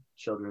Alexander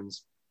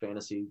children's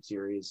fantasy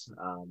series.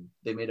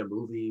 They made a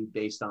movie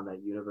based on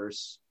that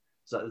universe.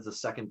 So the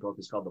second book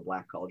is called The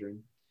Black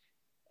Cauldron,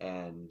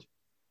 and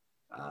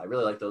I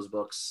really like those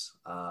books.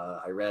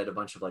 I read a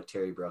bunch of like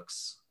Terry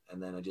Brooks,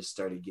 and then I just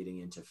started getting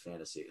into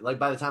fantasy. Like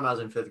by the time I was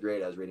in fifth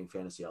grade, I was reading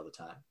fantasy all the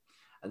time,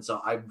 and so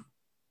I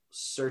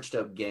searched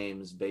up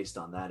games based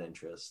on that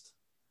interest.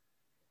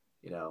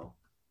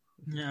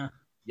 Yeah.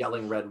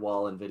 Yelling Red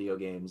Wall in video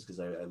games because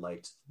I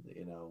liked,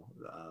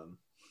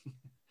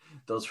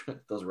 those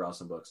were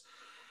awesome books.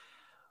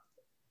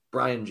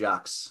 Brian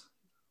Jacques,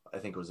 I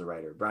think, was the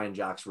writer. Brian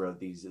Jacques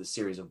wrote a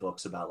series of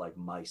books about like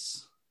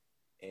mice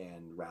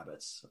and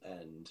rabbits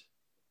and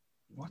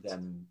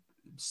them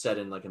set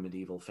in like a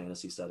medieval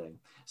fantasy setting.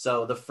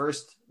 So the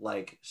first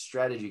like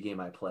strategy game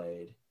I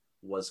played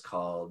was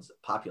called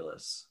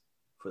Populous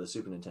for the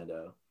Super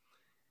Nintendo.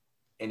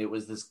 And it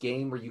was this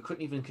game where you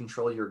couldn't even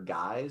control your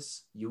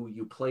guys.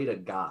 You played a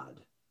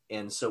god.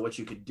 And so what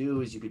you could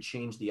do is you could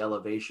change the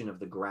elevation of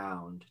the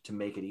ground to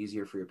make it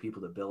easier for your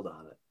people to build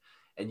on it.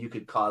 And you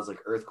could cause like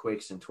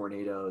earthquakes and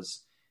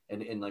tornadoes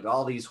and like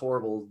all these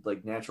horrible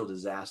like natural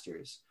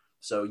disasters.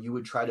 So you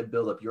would try to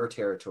build up your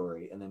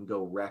territory and then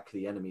go wreck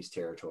the enemy's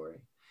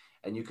territory.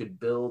 And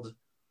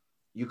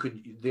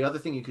the other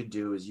thing you could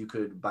do is you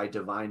could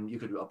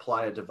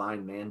apply a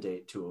divine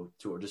mandate to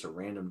just a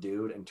random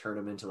dude and turn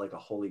him into like a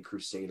holy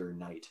crusader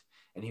knight,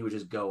 and he would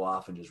just go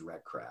off and just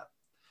wreck crap.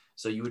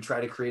 So you would try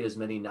to create as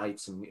many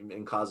knights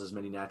and cause as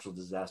many natural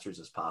disasters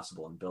as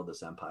possible and build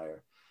this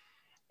empire.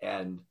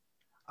 And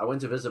I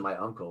went to visit my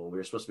uncle. We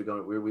were supposed to be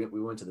going.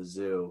 We went to the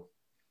zoo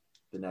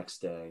the next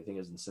day. I think it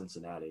was in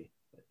Cincinnati.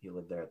 He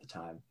lived there at the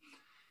time,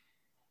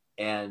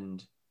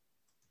 and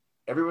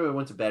everybody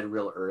went to bed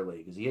real early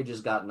because he had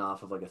just gotten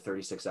off of like a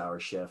 36-hour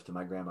shift, and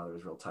my grandmother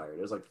was real tired.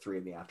 It was like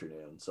 3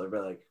 p.m. So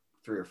everybody, like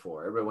 3 or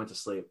 4, everybody went to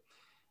sleep.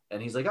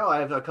 And he's like, "Oh, I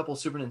have a couple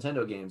Super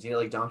Nintendo games." He had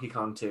like Donkey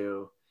Kong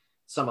 2,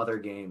 some other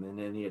game, and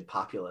then he had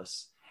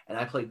Populous. And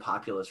I played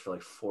Populous for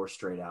like 4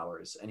 straight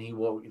hours. And he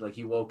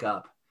woke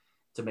up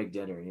to make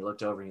dinner, and he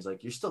looked over and he's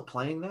like, "You're still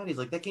playing that?" He's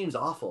like, "That game's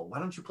awful. Why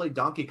don't you play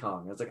Donkey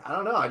Kong?" I was like, "I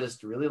don't know. I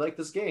just really like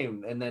this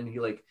game." And then he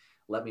like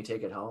let me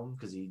take it home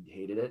because he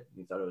hated it.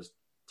 He thought it was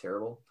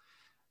terrible.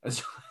 And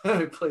so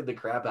I played the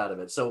crap out of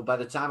it. So by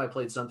the time I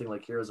played something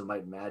like Heroes of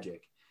Might and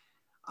Magic,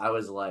 I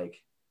was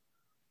like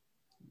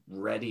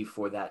ready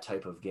for that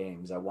type of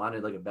games. I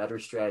wanted like a better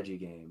strategy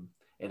game.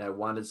 and I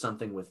wanted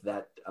something with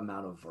that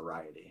amount of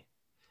variety.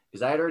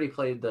 Because I had already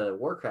played the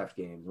Warcraft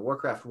games. In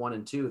Warcraft 1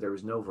 and 2, there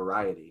was no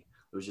variety.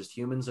 It was just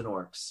humans and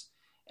orcs.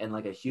 And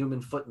like a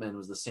human footman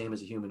was the same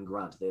as a human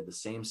grunt. They had the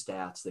same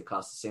stats. They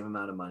cost the same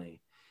amount of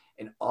money.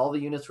 And all the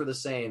units were the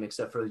same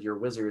except for your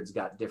wizards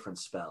got different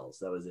spells.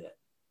 That was it.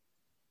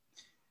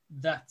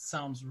 That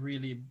sounds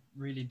really,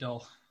 really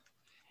dull.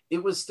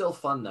 It was still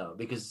fun though,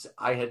 because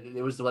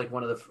it was like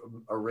one of the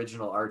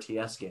original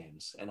RTS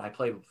games, and I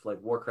played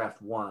like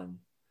Warcraft 1.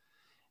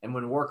 And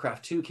when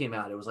Warcraft 2 came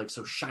out, it was like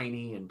so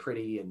shiny and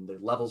pretty, and the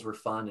levels were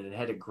fun, and it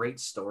had a great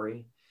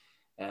story.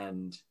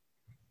 And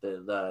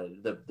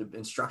the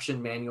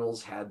instruction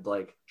manuals had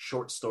like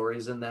short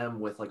stories in them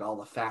with like all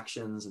the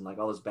factions and like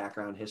all this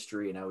background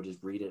history, and I would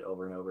just read it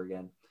over and over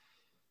again.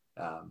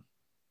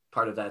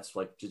 Part of that's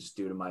like just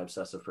due to my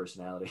obsessive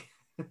personality.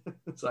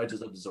 So I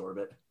just absorb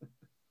it.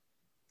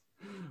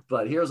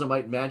 But Heroes of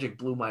Might and Magic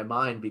blew my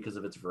mind because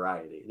of its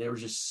variety. There were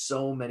just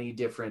so many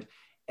different.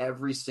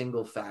 Every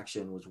single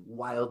faction was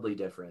wildly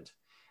different.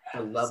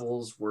 The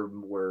levels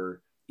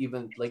were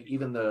even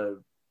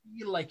the. I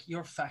feel like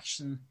your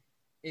faction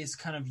is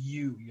kind of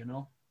you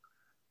know?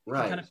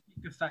 Right. You kind of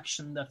pick a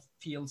faction that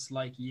feels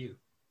like you.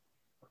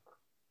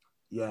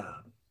 Yeah.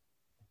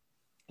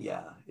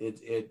 Yeah.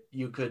 They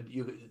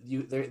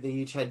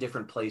each had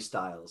different play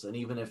styles, and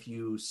even if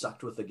you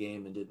sucked with the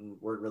game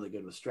and weren't really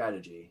good with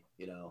strategy,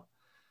 you know,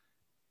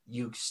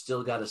 you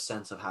still got a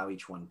sense of how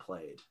each one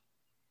played.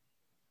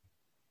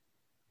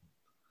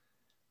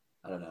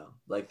 I don't know,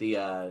 like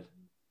the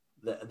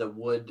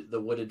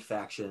wooded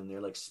faction.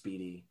 They're like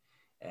speedy,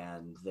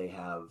 and they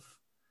have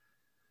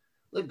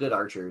like good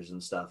archers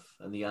and stuff.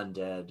 And the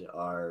undead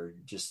are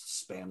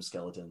just spam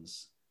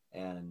skeletons.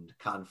 And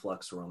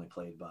Conflux were only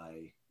played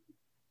by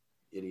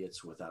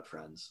idiots without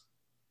friends.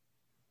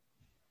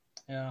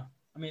 Yeah,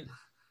 I mean,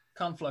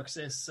 Conflux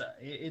is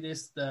it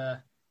is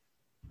the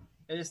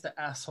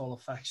asshole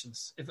of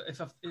factions. If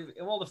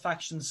all the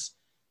factions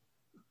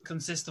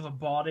consist of a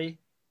body,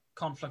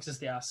 Conflux is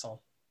the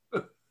asshole.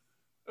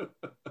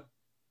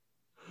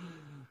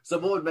 So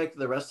what would make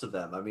the rest of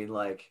them? I mean,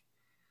 like,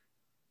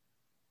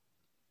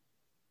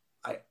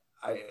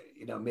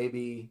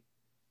 maybe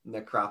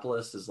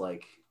Necropolis is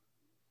like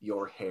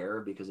your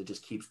hair because it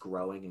just keeps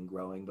growing and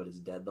growing, but it's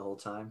dead the whole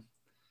time.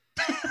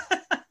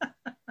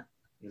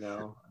 You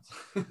know?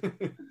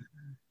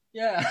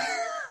 Yeah.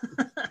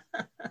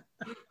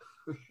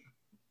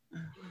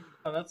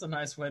 Oh, that's a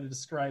nice way to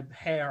describe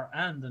hair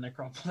and the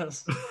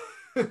Necropolis.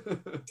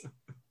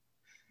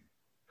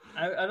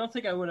 I don't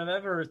think I would have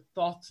ever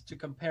thought to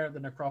compare the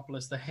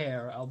Necropolis to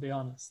hair, I'll be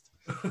honest.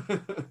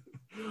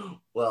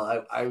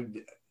 Well,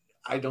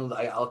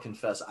 I'll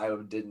confess, I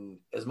didn't,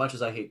 as much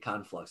as I hate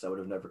Conflux, I would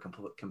have never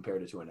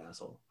compared it to an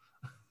asshole.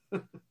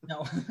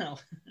 No.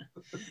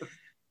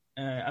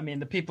 I mean,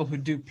 the people who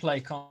do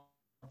play are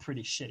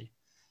pretty shitty.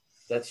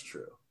 That's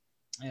true.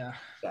 Yeah.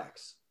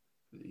 Facts.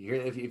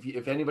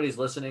 If anybody's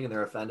listening and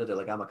they're offended, they're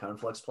like, I'm a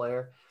Conflux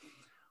player.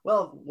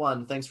 Well,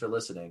 one, thanks for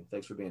listening.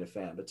 Thanks for being a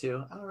fan. But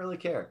two, I don't really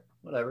care.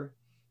 Whatever.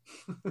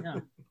 Yeah.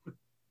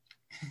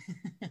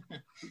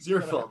 It's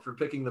your fault for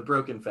picking the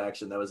broken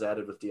faction that was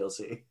added with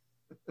DLC.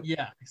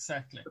 Yeah,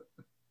 exactly.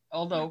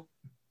 Although,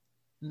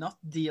 not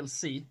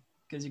DLC,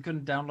 because you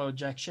couldn't download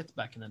jack shit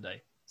back in the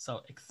day.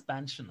 So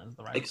expansion is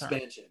the right term.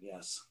 Expansion,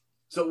 yes.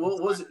 So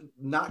what was it,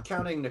 not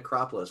counting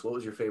Necropolis, what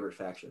was your favorite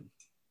faction?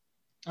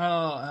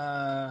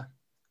 Oh,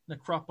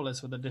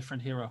 Necropolis with a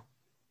different hero.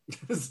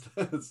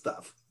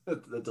 Stuff.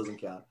 That doesn't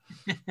count.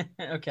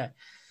 Okay.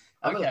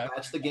 I'm going to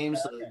patch the game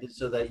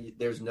so that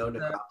there's no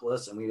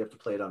Necropolis and we have to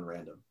play it on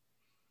random.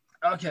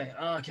 Okay.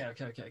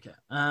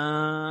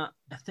 I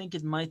think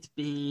it might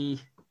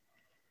be...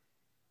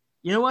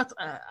 You know what?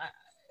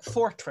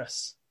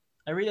 Fortress.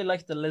 I really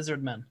like the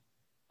Lizardmen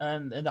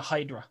and the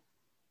Hydra.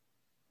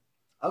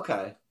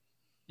 Okay.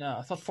 Yeah,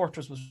 I thought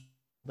Fortress was...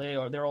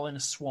 They're all in a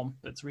swamp.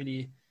 It's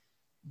really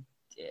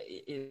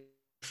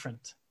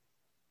different.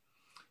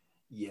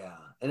 Yeah,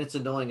 and it's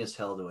annoying as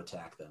hell to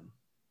attack them.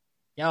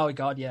 Yeah, oh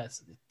god,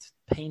 yes, it's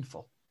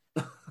painful.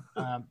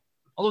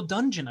 Although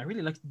Dungeon, I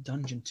really like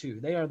Dungeon too.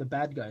 They are the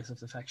bad guys of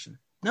the faction.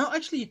 No,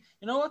 actually,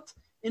 you know what?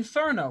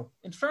 Inferno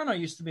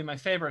used to be my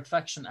favorite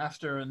faction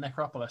after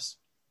Necropolis.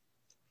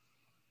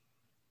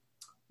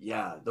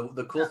 Yeah,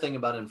 the cool thing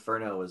about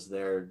Inferno is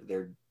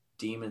their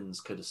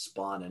demons could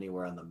spawn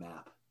anywhere on the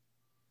map.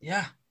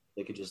 Yeah,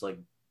 they could just like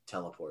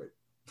teleport.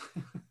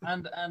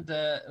 and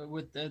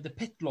with the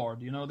Pit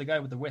Lord, you know, the guy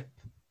with the whip.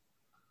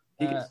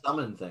 He could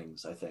summon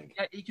things, I think.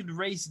 Yeah, he could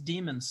raise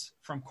demons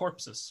from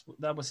corpses.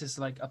 That was his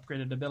like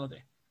upgraded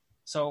ability.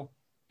 So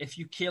if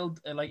you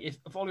killed,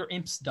 if all your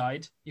imps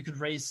died, you could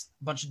raise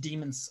a bunch of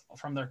demons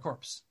from their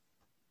corpse.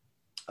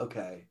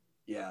 Okay,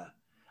 yeah.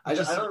 I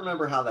don't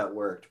remember how that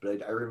worked,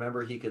 but I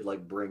remember he could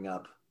like bring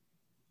up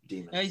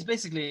demons. Yeah, he's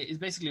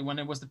basically when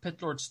it was the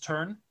Pit Lord's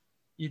turn,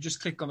 you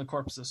just click on the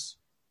corpses.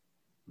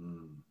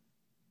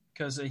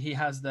 Because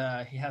it's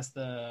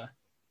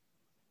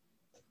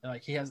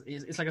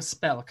like a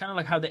spell, kind of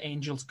like how the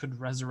angels could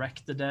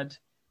resurrect the dead.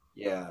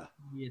 Yeah,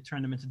 You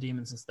turn them into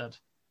demons instead.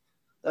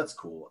 That's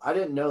cool. I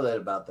didn't know that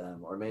about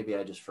them, or maybe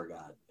I just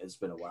forgot. It's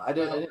been a while. I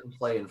Well, didn't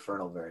play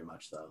Infernal very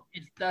much though.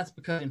 that's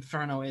because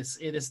Inferno is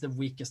the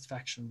weakest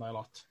faction by a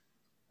lot.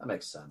 That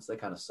makes sense. They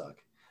kind of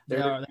suck. They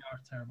Their are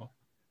terrible.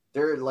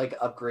 their like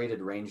upgraded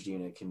ranged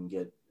unit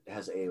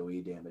has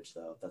AOE damage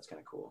though. That's kind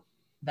of cool.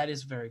 That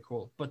is very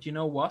cool. But you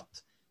know what?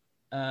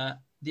 The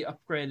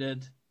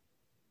unupgraded.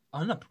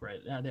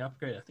 Yeah, the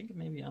upgraded. I think it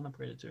may be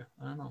unupgraded too.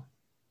 I don't know.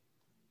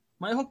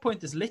 My whole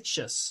point is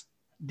liches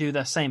do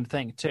the same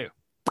thing too.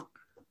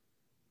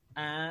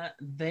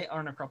 They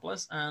are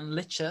Necropolis, and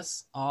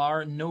liches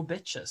are no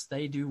bitches.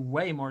 They do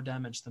way more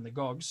damage than the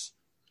Gogs,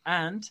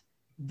 and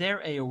their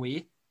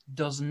AoE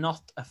does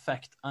not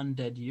affect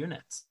undead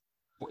units.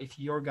 If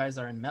your guys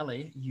are in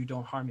melee, you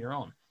don't harm your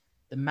own.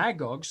 The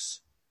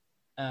Magogs,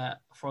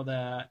 for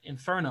the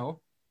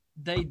Inferno,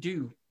 they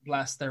do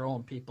blast their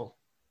own people.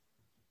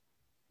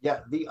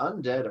 Yeah, the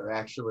undead are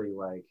actually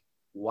like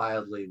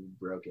wildly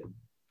broken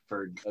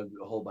for a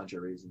whole bunch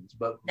of reasons.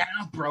 But They're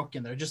not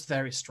broken; they're just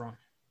very strong.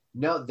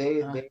 no,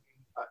 they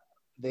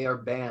are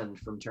banned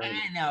from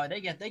tournaments. I know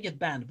they get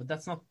banned, but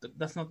that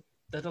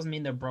doesn't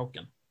mean they're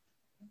broken.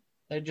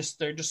 They're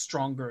just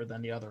stronger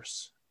than the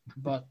others,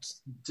 but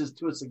Just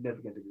to a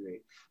significant degree.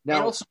 it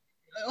Now,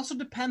 also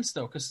depends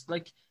though, because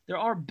like there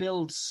are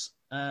builds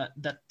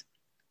that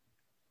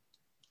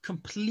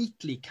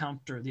completely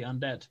counter the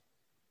undead,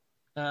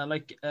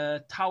 like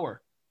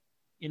Tower.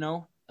 You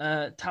know,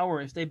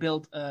 Tower. If they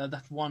build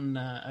that one,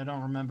 I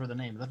don't remember the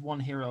name. That one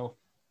hero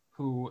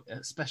who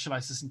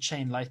specializes in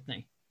chain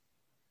lightning.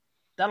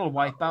 That'll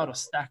wipe out a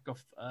stack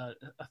of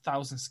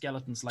 1,000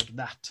 skeletons like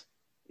that.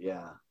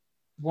 yeah,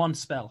 One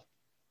spell.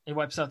 It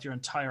wipes out your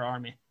entire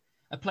army.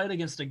 I played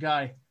against a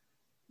guy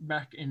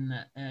back in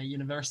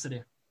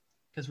university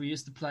because we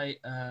used to play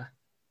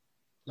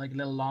like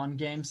little LAN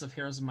games of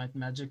Heroes of Might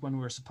and Magic when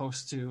we were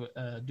supposed to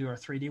do our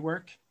 3D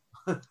work.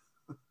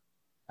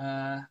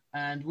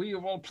 And we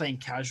were all playing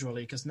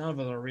casually because none of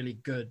us are really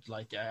good.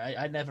 Like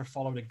I never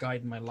followed a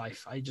guide in my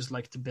life. I just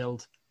like to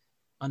build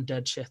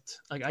undead shit.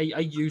 Like I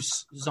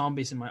use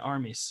zombies in my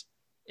armies,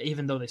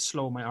 even though they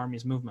slow my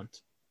army's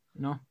movement.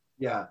 You know?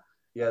 yeah.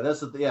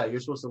 You're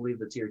supposed to leave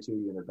the tier 2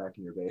 unit back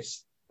in your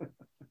base.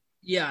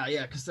 Yeah,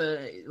 because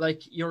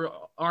like your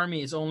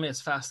army is only as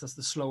fast as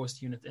the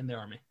slowest unit in the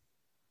army.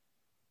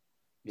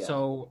 Yeah.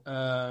 So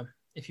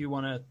if you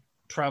want to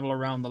travel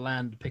around the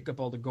land, pick up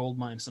all the gold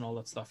mines and all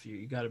that stuff,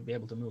 you got to be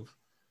able to move.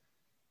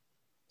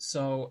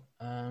 So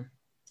I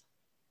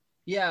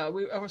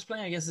was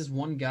playing against this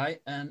one guy,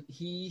 and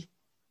he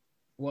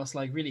was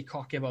like really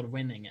cocky about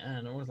winning,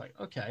 and I was like,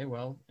 okay,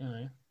 well,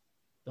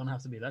 don't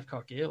have to be that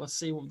cocky. Let's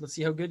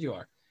see how good you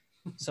are.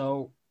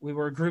 So we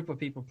were a group of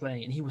people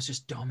playing, and he was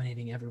just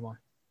dominating everyone.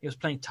 He was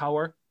playing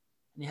Tower,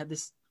 and he had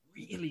this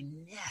really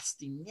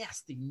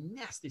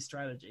nasty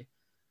strategy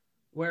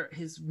where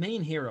his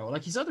main hero,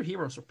 like his other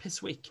heroes were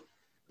piss weak,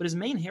 but his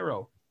main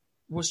hero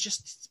was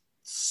just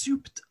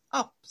souped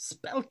up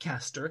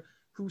spellcaster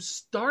who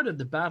started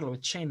the battle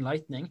with chain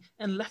lightning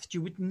and left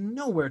you with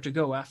nowhere to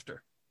go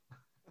after.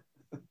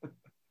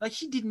 Like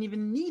he didn't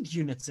even need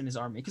units in his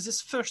army because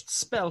his first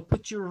spell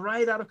put you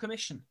right out of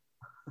commission.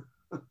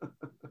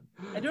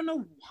 I don't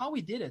know how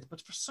he did it,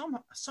 but for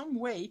some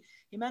way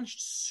he managed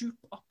to soup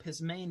up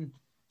his main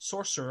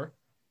sorcerer,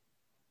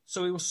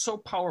 so he was so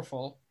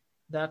powerful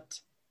that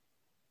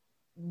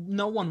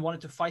no one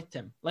wanted to fight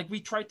him. Like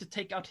we tried to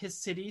take out his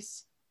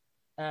cities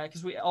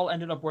because we all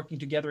ended up working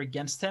together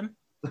against him,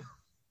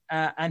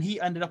 and he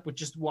ended up with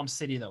just one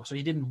city though, so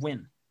he didn't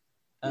win.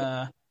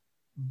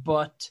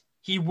 But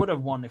he would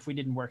have won if we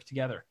didn't work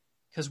together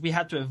because we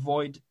had to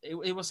avoid.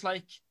 It was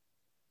like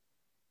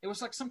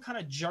some kind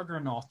of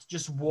juggernaut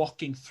just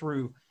walking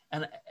through,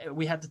 and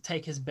we had to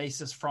take his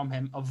bases from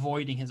him,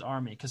 avoiding his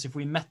army. Because if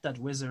we met that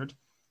wizard,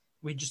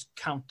 we just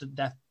counted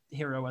that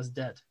hero as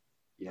dead.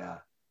 Yeah.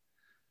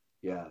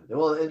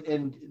 Well,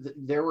 and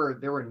there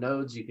were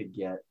nodes you could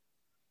get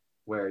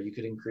where you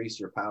could increase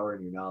your power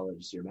and your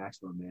knowledge to your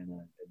maximum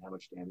mana and how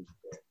much damage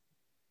you get.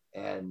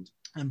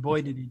 And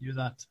boy, did he do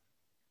that.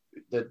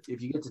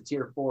 If you get to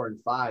tier 4 and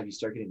 5, you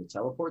start getting the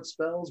teleport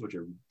spells, which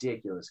are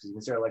ridiculous because you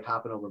can start like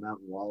hopping over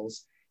mountain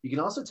walls. You can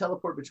also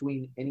teleport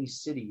between any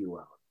city you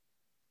own.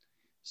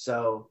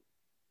 So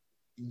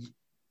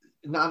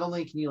not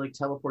only can you like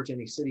teleport to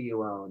any city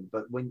you own,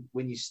 but when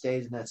you stay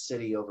in that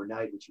city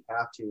overnight, which you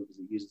have to because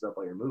it uses up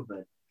all your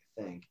movement,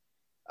 I think,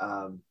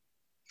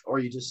 or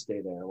you just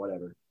stay there,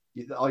 whatever.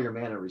 All your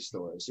mana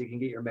restores, so you can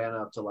get your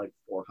mana up to like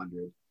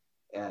 400,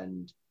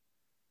 and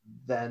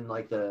then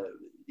like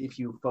if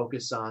you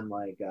focus on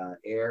like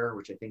air,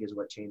 which I think is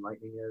what Chain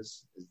Lightning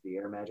is the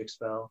air magic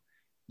spell,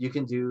 you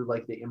can do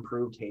like the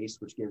improved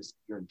haste, which gives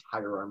your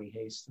entire army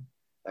haste,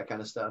 that kind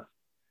of stuff.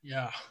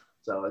 Yeah.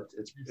 So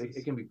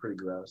it can be pretty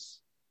gross.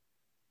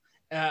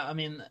 I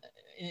mean,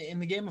 in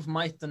the game of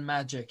Might and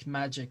Magic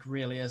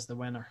really is the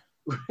winner.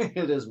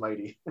 It is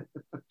mighty.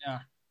 Yeah.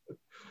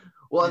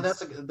 Well, and that's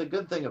the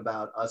good thing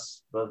about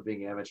us both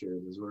being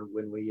amateurs is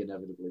when we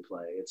inevitably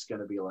play, it's going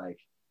to be like,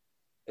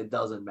 it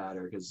doesn't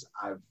matter because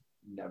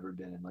never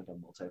been in like a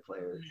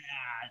multiplayer.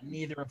 Nah,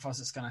 neither of us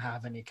is going to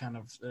have any kind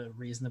of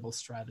reasonable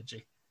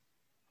strategy.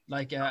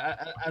 Like,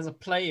 as a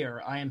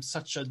player, I am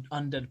such an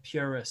undead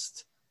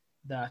purist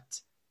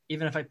that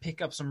even if I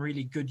pick up some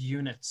really good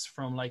units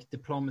from like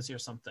diplomacy or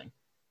something,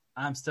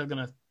 I'm still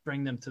going to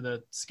bring them to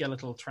the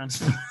skeletal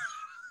transport.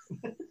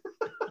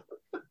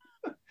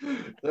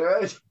 All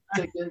right,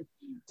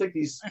 take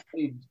these.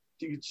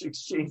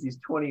 Exchange these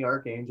 20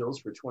 archangels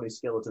for 20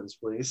 skeletons,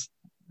 please.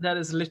 That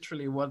is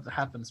literally what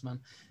happens,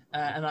 man.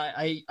 And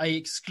I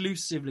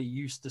exclusively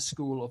use the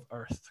School of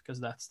Earth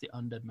because that's the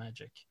undead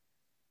magic.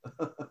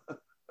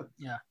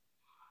 Yeah,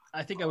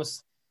 I think I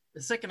was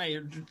the second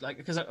I like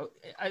because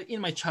I in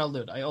my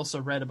childhood I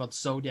also read about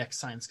zodiac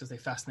signs because they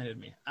fascinated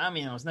me. I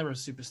mean, I was never a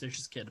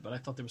superstitious kid, but I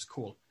thought it was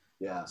cool.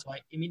 Yeah. So I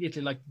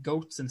immediately liked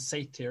goats and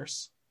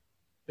satyrs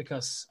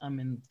because I'm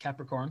in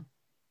Capricorn,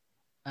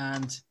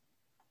 and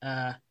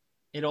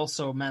it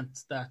also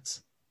meant that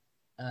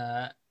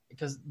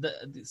because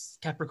this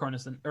Capricorn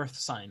is an earth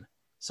sign,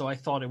 so I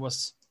thought it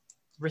was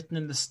written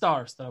in the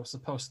stars that I was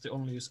supposed to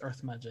only use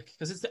earth magic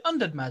because it's the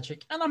undead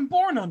magic, and I'm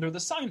born under the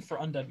sign for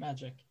undead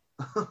magic.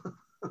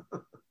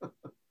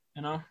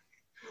 You know?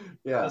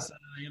 Yeah.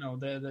 You know,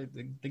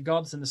 the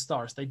gods and the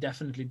stars, they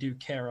definitely do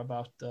care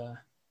about the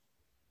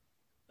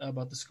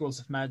schools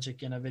of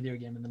magic in a video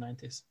game in the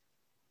 90s.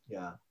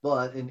 Yeah. Well,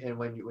 and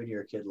when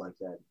you're a kid like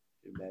that,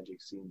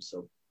 magic seems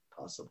so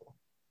possible.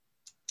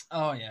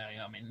 Oh yeah.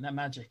 I mean, that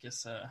magic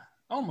is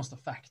almost a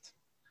fact.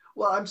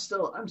 Well, I'm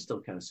still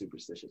kind of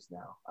superstitious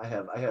now. I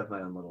have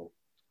my own little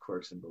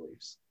quirks and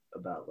beliefs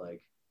about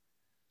like,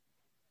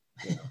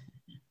 you know,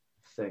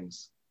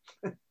 things.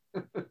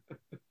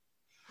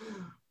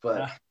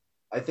 But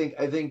I think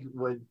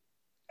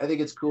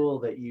it's cool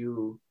that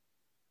you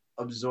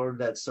absorbed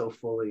that so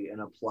fully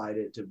and applied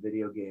it to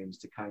video games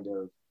to kind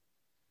of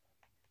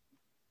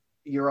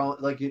your own,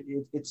 like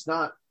it's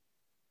not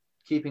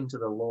keeping to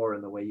the lore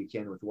in the way you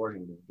can with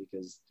Warhammer,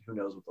 because who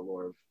knows what the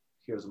lore of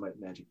Heroes of Might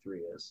and Magic 3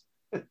 is.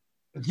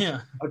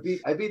 Yeah.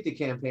 I beat the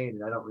campaign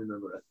and I don't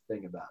remember a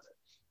thing about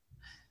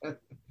it.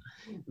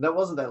 That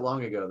wasn't that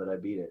long ago that I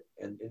beat it,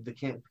 and the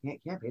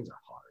campaigns are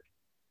hard,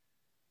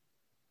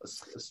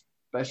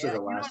 especially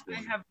the last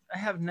one. I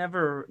have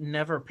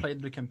never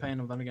played the campaign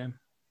of that game.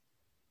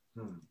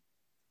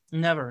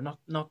 Never,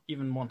 not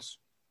even once.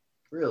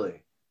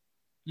 Really?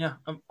 Yeah,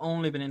 I've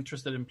only been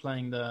interested in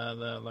playing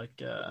the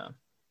like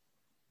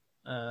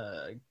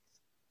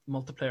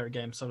multiplayer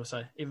game, so to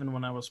say, even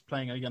when I was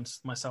playing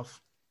against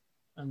myself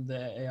and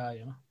the AI,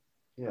 you know.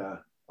 Yeah.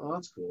 Oh,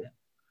 that's cool.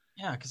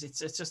 Yeah, because it's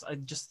just I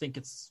just think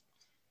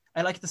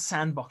I like the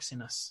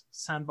sandboxiness.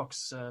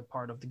 Sandbox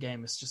part of the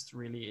game is just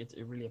really it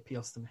really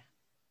appeals to me.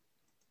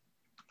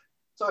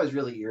 It's always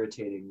really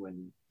irritating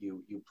when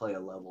you play a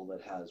level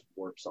that has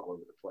warps all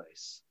over the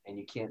place and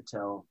you can't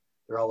tell.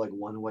 They're all like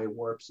one-way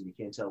warps and you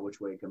can't tell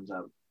which way it comes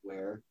out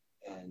where.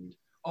 And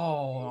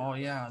oh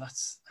yeah,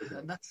 that's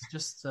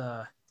just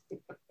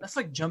that's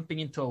like jumping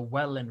into a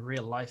well in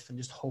real life and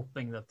just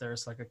hoping that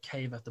there's like a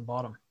cave at the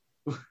bottom.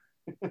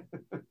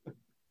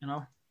 You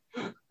know?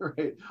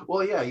 Right.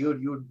 Well, yeah, you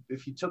would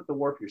if you took the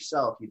warp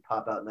yourself, you'd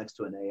pop out next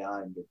to an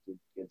AI and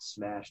get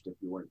smashed if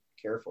you weren't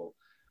careful.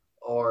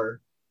 Or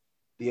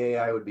the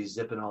AI would be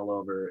zipping all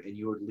over and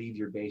you would leave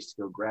your base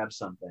to go grab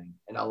something,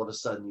 and all of a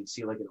sudden you'd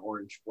see like an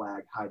orange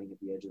flag hiding at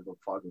the edge of a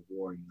fog of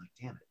war, and you're like,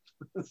 damn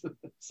it.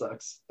 It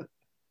sucks.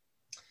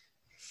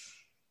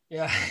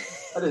 Yeah.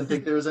 I didn't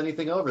think there was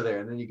anything over there.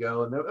 And then you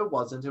go, and it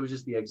wasn't. It was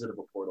just the exit of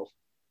a portal.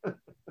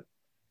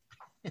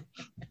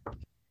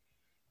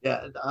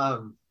 Yeah.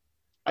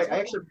 I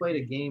actually played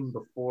a game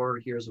before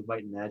Heroes of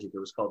Might and Magic. It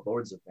was called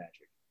Lords of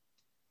Magic.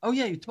 Oh,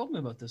 yeah, you told me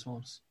about this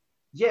once.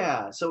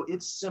 Yeah, so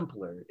it's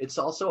simpler. It's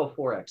also a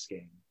 4X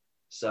game.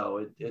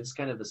 So it's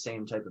kind of the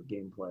same type of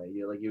gameplay.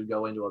 You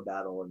go into a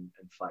battle and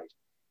fight.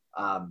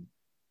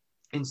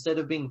 Instead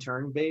of being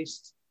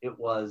turn-based, it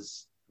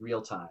was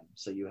real time.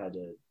 So you had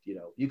to,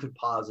 you could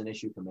pause and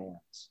issue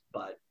commands,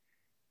 but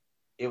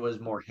it was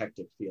more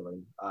hectic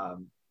feeling.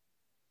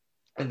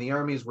 And the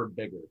armies were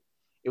bigger.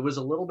 It was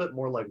a little bit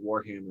more like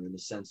Warhammer in the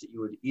sense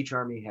that each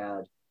army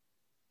had,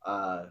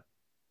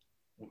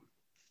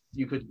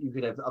 you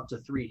could have up to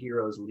 3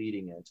 heroes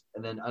leading it,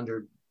 and then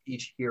under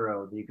each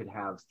hero you could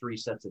have 3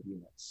 sets of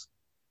units.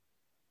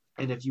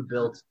 And if you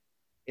built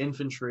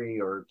infantry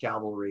or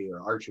cavalry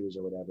or archers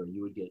or whatever, you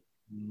would get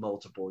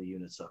multiple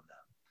units of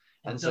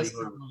them. It does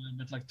sound a little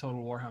bit like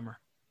Total Warhammer.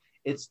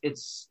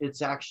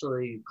 It's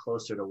actually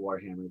closer to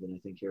Warhammer than I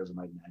think Heroes of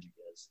Might and Magic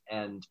is.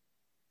 And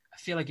I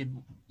feel like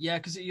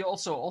because you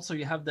also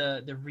you have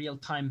the real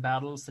time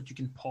battles that you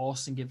can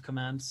pause and give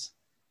commands.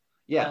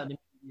 Yeah.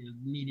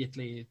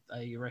 Immediately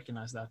I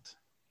recognize that.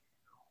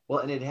 Well,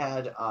 and it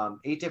had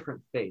 8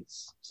 different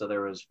fates. So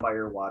there was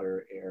fire,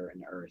 water, air,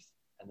 and earth.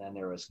 And then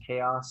there was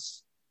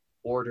chaos,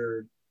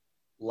 order,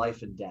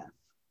 life, and death.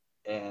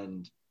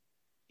 And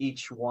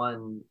each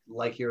one,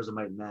 like Heroes of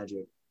Might and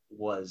Magic,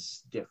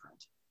 was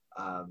different.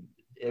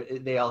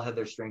 They all had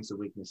their strengths and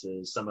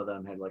weaknesses. Some of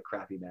them had like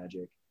crappy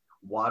magic.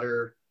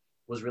 Water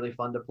was really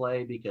fun to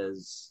play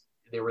because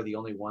they were the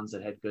only ones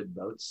that had good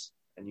boats,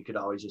 and you could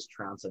always just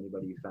trounce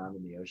anybody you found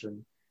in the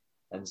ocean.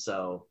 And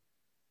so,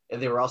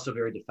 and they were also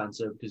very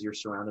defensive because you're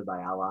surrounded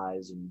by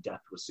allies, and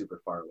death was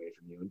super far away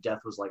from you. And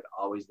death was like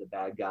always the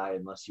bad guy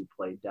unless you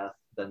played death.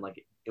 Then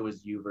like it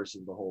was you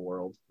versus the whole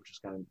world, which was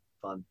kind of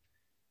fun.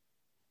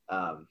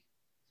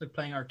 It's like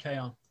playing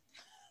Archaon.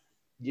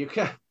 You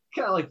kind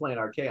of like playing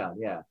Archaon,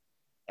 yeah.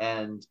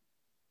 And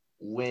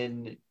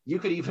when you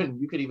could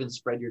even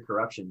spread your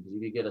corruption because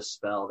you could get a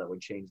spell that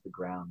would change the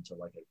ground to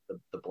like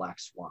the black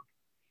swamp.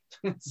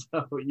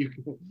 So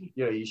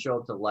you show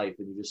up to life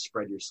and you just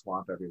spread your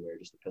swamp everywhere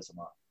just to piss them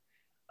off.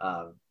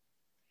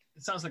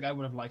 It sounds like I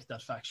would have liked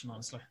that faction,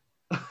 honestly.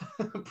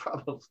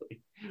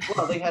 Probably.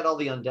 Well, they had all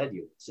the undead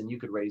units, and you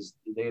could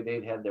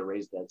they had their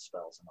raise dead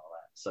spells and all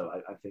that. So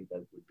I think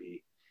that would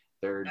be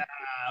their.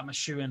 I'm a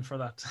shoe-in for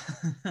that.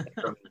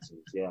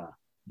 Yeah.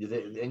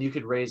 And you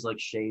could raise like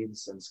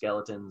shades and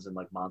skeletons and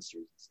like monsters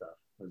and stuff.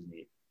 It was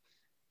neat.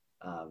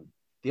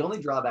 The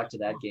only drawback to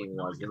that game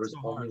was there was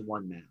only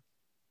one map.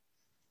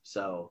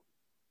 So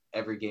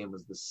every game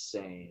was the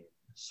same,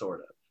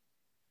 sort of.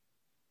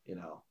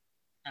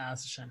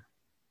 That's a shame.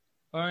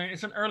 I mean,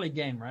 it's an early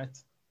game, right?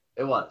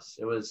 It was.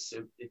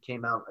 It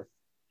came out, I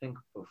think,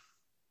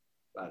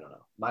 I don't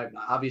know.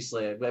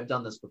 Obviously, I've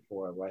done this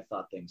before where I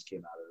thought things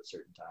came out at a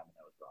certain time and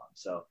I was wrong.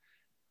 So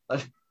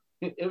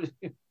it was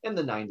in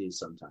the 90s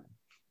sometime.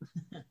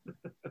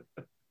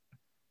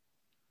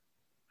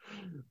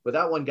 But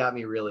that one got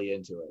me really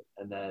into it.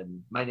 And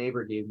then my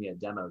neighbor gave me a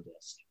demo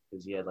disc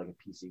because he had like a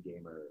PC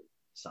Gamer or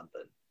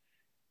something.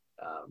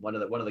 One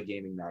of the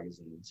gaming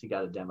magazines. He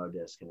got a demo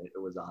disc and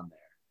it was on there.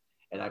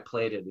 And I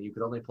played it, and you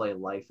could only play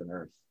Life and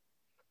Earth.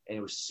 And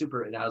it was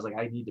super, and I was like,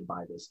 I need to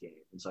buy this game.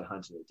 And so I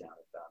hunted it down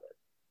and found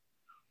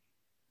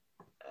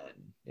it. And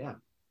yeah,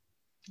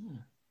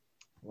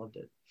 loved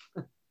it.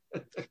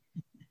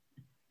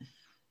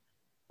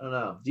 I don't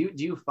know. Do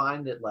you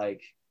find that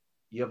like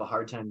you have a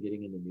hard time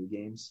getting into new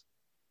games?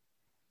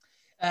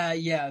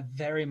 Yeah,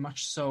 very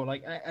much so.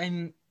 Like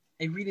I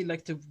really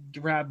like to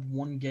grab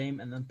one game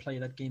and then play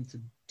that game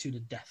to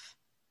the death.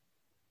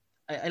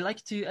 I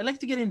like to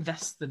get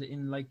invested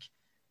in like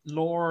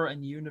lore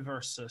and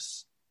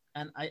universes,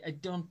 and I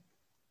don't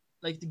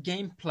like the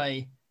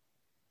gameplay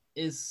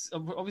is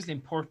obviously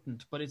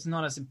important, but it's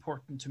not as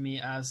important to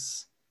me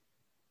as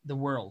the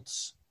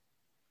worlds.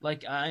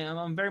 Like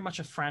I'm very much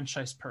a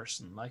franchise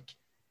person. Like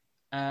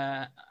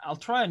I'll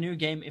try a new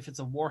game if it's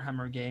a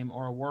Warhammer game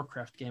or a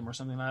Warcraft game or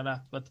something like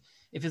that. But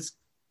if it's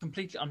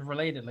completely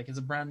unrelated, like it's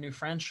a brand new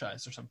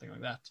franchise or something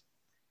like that,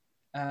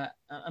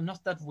 I'm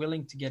not that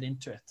willing to get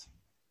into it.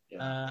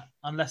 Yeah.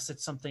 Unless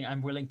it's something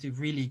I'm willing to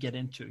really get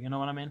into. You know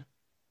what I mean?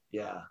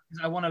 Yeah.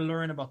 I want to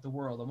learn about the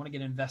world. I want to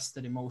get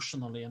invested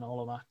emotionally and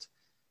all of that.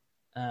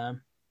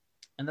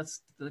 And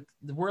that's the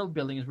world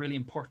building is really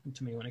important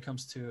to me when it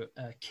comes to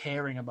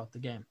caring about the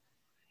game.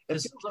 It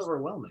feels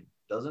overwhelming,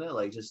 doesn't it?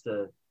 Like just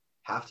to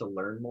have to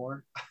learn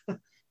more. No,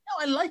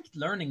 I like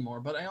learning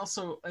more, but I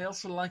also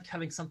like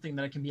having something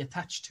that I can be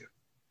attached to.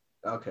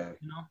 Okay.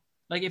 You know,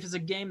 like if it's a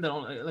game that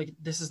like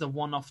this is the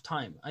one-off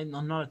time, I'm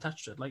not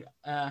attached to it. Like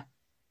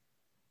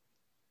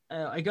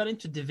I got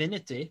into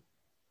Divinity,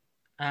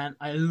 and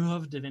I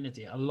love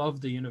Divinity. I love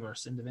the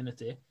universe in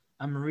Divinity.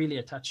 I'm really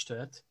attached to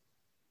it.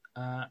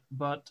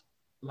 But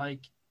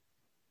like,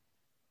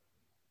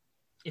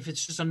 if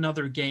it's just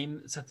another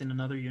game set in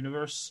another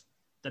universe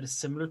that is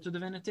similar to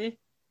Divinity,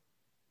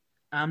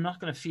 I'm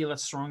not going to feel that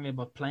strongly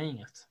about playing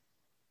it.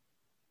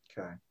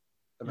 Okay.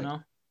 You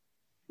know?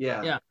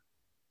 Yeah. Yeah.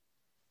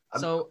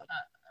 So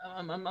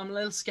I'm a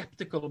little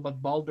skeptical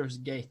about Baldur's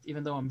Gate,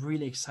 even though I'm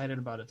really excited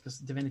about it because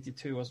Divinity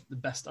 2 was the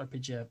best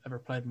RPG I've ever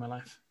played in my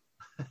life.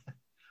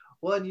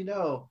 Well, and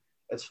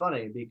it's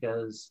funny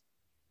because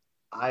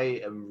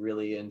I am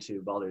really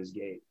into Baldur's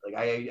Gate. Like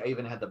I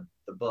even had the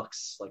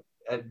books. Like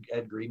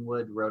Ed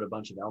Greenwood wrote a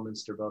bunch of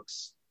Elminster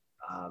books,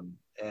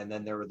 and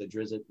then there were the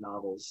Drizzt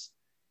novels,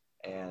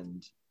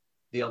 and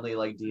the only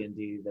like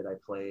D&D that I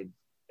played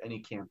any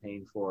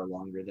campaign for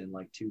longer than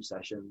like 2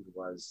 sessions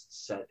was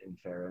set in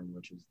Faerun,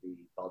 which is the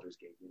Baldur's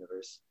Gate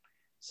universe.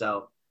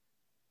 So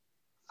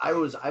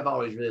I've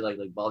always really liked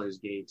like Baldur's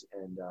Gate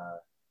and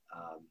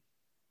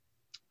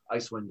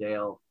Icewind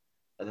Dale,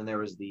 and then there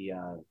was the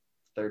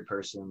third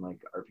person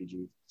like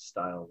RPG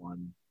style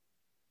one.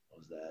 What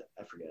was that?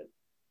 I forget.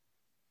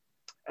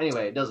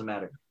 Anyway, it doesn't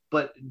matter.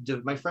 But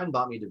my friend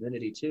bought me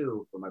Divinity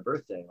 2 for my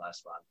birthday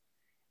last month,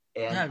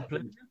 and I've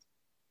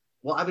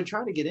been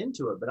trying to get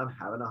into it, but I'm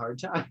having a hard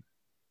time.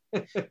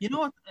 You know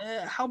what?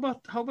 How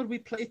about we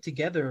play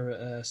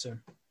together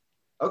soon?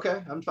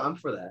 Okay, I'm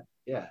for that.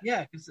 Yeah.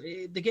 Yeah, because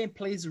the game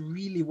plays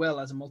really well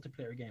as a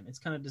multiplayer game. It's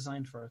kind of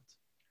designed for it.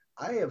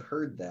 I have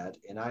heard that,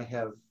 and I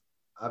haven't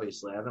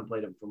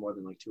played it for more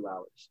than like 2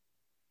 hours.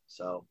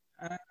 So.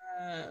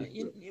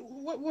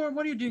 What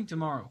are you doing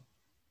tomorrow?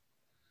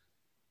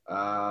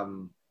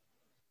 We'll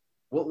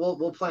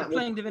plan. We're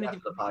playing Divinity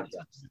after the podcast.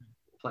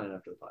 We'll plan it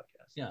after the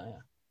podcast. Yeah.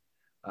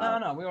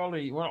 No, we're all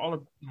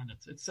planned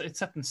it. It's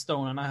set in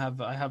stone, and I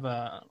have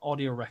an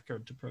audio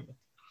record to prove it.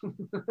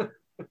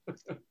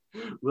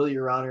 Will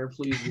Your Honor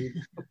please read?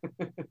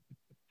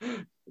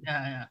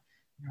 Yeah.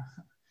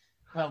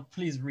 Well,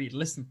 please read.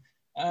 Listen.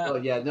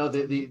 Well, yeah, no,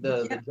 Yeah.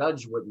 the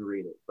judge wouldn't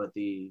read it, but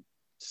the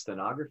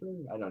stenographer,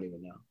 I don't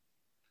even know.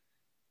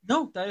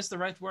 No, that is the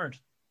right word.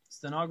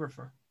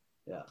 Stenographer.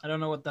 Yeah. I don't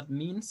know what that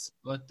means,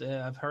 but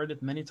I've heard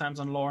it many times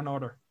on Law and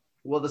Order.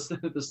 Well,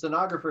 the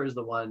stenographer is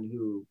the one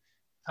who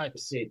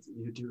Types.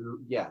 who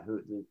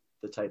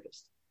the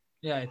typist.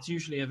 Yeah, it's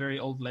usually a very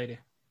old lady.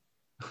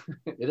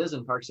 It is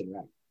in Parks and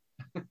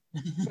Rec.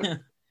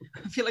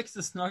 I feel like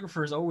the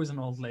stenographer is always an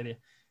old lady,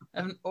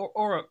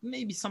 or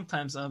maybe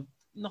sometimes a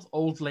not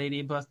old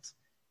lady, but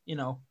you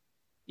know,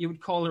 you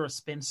would call her a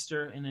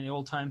spinster in the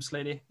old times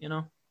lady. You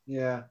know.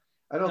 Yeah,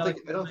 I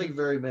don't think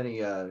very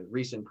many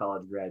recent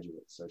college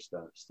graduates are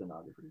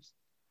stenographers.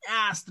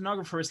 Yeah,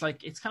 stenographer is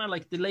like it's kind of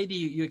like the lady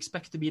you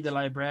expect to be the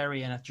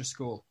librarian at your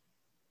school.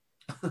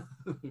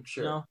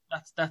 Sure. You know,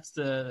 that's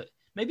the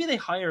maybe they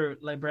hire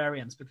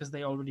librarians because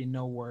they already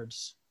know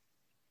words.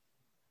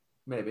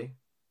 Maybe.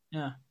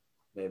 Yeah.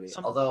 Maybe.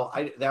 Although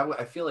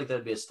I feel like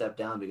that'd be a step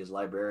down because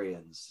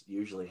librarians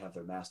usually have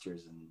their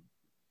masters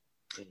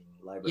in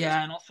libraries.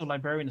 Yeah, and also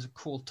librarian is a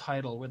cool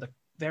title with a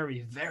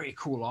very, very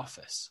cool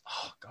office.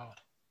 Oh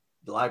God.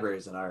 The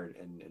libraries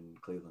in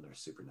Cleveland are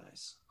super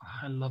nice.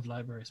 I love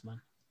libraries,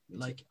 man.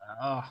 Like,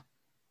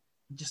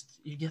 just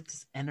you get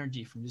this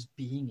energy from just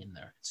being in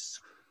there. It's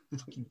so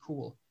fucking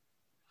cool.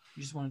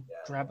 You just want to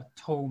grab a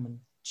tome and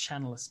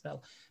channel a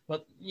spell.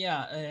 But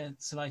yeah,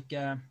 it's like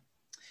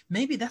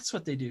maybe that's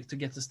what they do to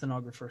get the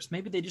stenographers.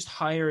 Maybe they just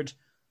hired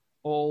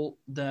all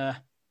the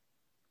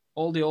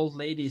old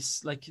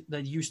ladies like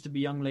that used to be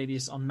young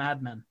ladies on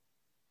Mad Men.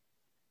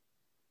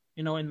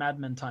 You know, in Mad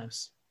Men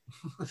times,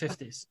 the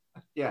 50s.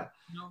 Yeah.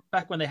 You know,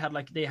 back when they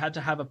had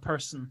to have a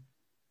person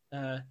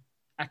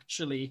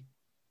actually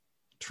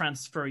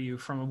transfer you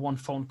from one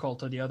phone call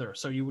to the other.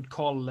 So you would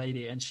call a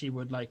lady and she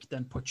would like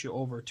then put you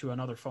over to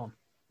another phone.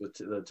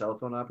 The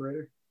telephone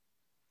operator?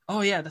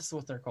 Oh yeah, that's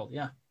what they're called.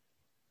 Yeah.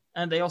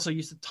 And they also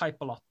used to type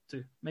a lot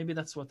too. Maybe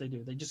that's what they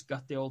do. They just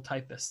got the old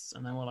typists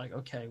and then we're like,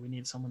 okay, we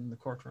need someone in the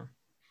courtroom.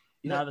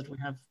 Now that we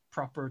have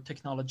proper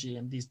technology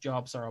and these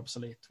jobs are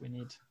obsolete, we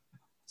need.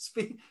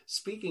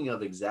 Speaking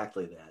of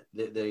exactly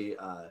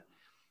that,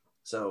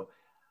 so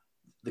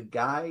the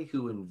guy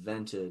who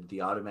invented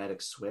the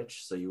automatic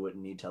switch, so you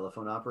wouldn't need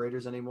telephone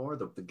operators anymore,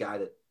 the guy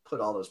that put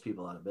all those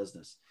people out of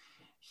business,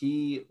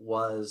 he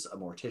was a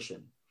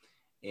mortician.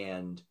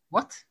 And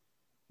what?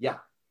 Yeah,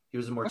 he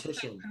was a mortician.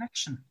 What's the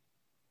connection?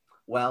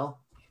 Well,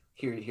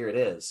 here it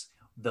is.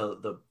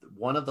 The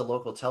one of the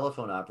local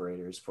telephone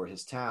operators for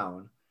his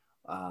town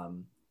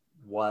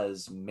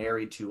was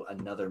married to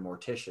another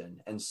mortician,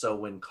 and so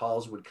when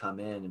calls would come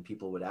in and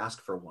people would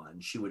ask for one,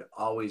 she would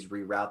always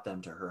reroute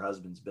them to her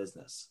husband's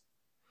business.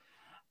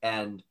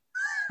 And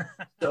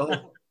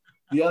so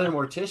the other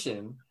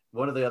mortician,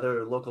 one of the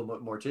other local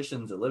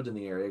morticians that lived in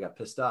the area, got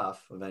pissed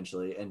off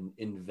eventually and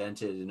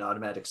invented an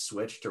automatic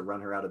switch to run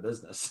her out of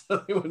business,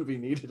 so he wouldn't be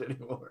needed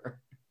anymore.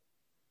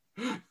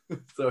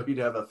 So he'd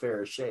have a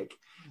fairer shake.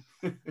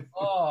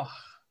 Oh,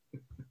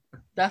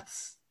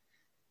 that's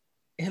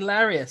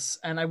hilarious,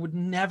 and I would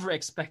never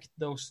expect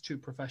those two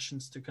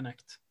professions to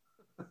connect.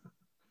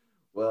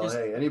 Well,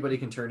 hey, anybody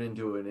can turn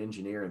into an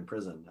engineer in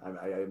prison.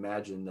 I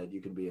imagine that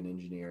you can be an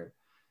engineer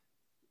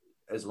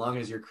as long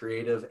as you're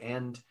creative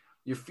and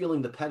you're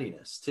feeling the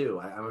pettiness too.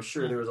 I'm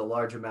sure there was a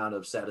large amount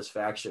of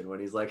satisfaction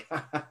when he's like,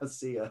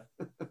 see ya.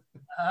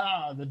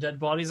 The dead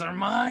bodies are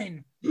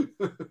mine.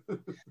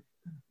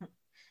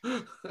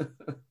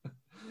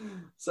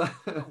 So,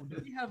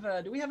 do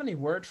we have any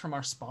word from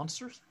our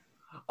sponsors?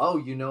 Oh,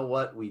 you know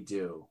what? We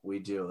do.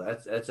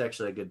 That's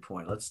actually a good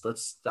point. Let's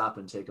stop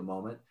and take a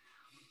moment.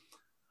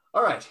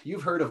 All right,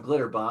 you've heard of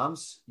glitter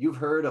bombs. You've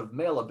heard of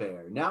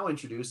Mail-A-Bear. Now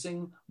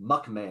introducing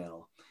Muck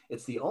Mail.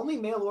 It's the only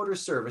mail order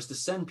service to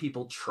send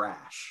people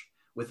trash.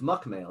 With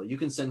Muck Mail, you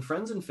can send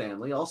friends and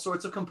family all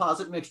sorts of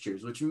composite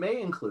mixtures, which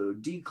may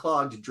include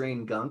declogged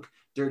drain gunk,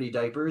 dirty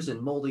diapers,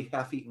 and moldy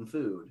half-eaten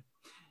food.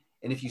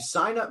 And if you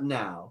sign up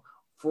now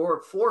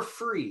for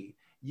free,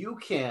 you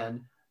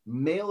can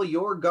mail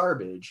your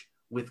garbage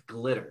with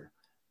glitter.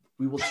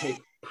 We will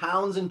take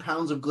pounds and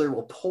pounds of glitter,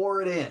 we'll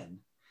pour it in,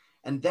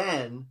 and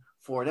then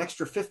for an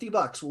extra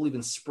 $50, we'll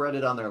even spread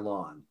it on their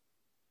lawn.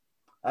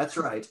 That's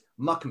right,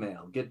 Muck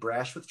Mail. Get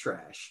brash with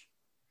trash.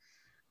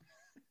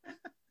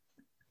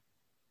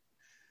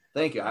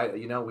 Thank you.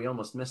 We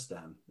almost missed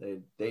them.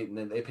 They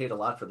paid a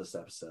lot for this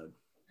episode.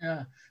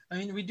 Yeah, I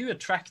mean, we do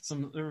attract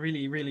some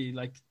really, really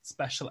like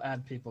special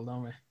ad people,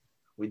 don't we?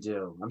 We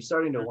do. I'm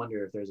starting to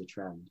wonder if there's a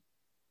trend.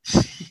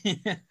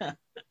 Yeah.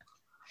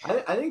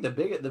 I think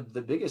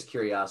the biggest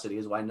curiosity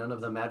is why none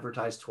of them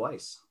advertise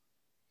twice.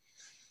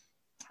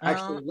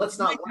 Actually, let's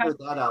not wonder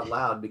that out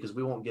loud because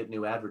we won't get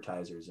new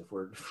advertisers if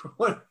we're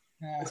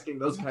asking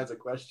those kinds of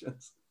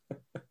questions.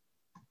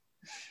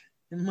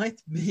 It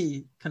might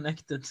be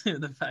connected to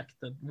the fact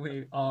that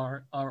we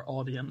are our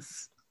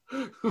audience.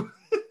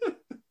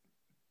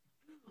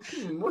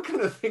 What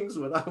kind of things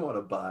would I want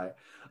to buy?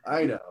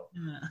 I know.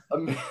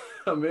 Yeah.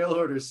 A mail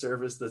order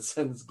service that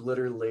sends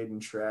glitter laden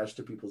trash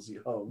to people's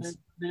homes.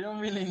 They don't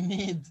really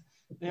need.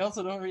 They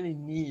also don't really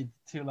need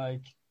to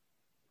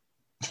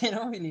They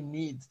don't really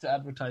need to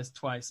advertise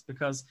twice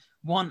because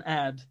one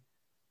ad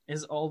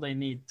is all they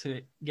need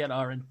to get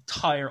our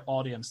entire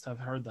audience to have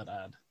heard that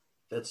ad.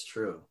 That's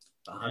true.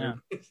 100%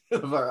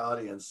 of our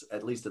audience,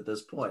 at least at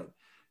this point,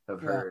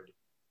 have heard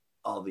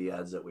all the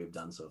ads that we've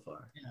done so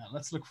far. Yeah,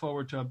 let's look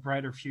forward to a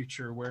brighter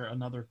future where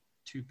another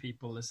 2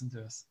 people listen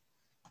to us.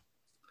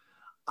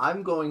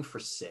 I'm going for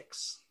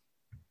 6.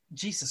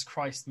 Jesus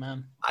Christ,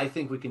 man! I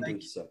think we can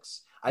do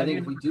 6. I think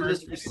if we do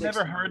this for 6, have you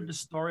never heard the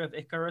story of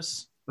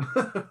Icarus?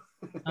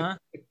 Huh?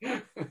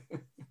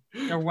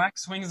 Your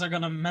wax wings are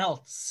gonna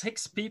melt.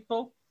 6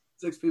 people.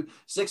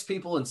 6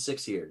 people in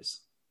 6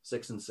 years.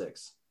 6 and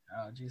 6.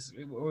 Oh, Jesus,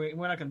 we're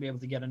not gonna be able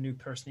to get a new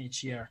person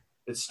each year.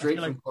 It's straight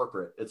from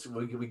corporate. It's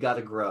we got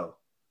to grow.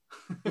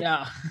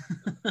 Yeah.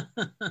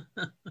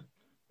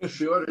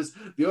 The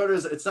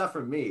orders. It's not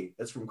from me.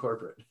 It's from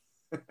corporate.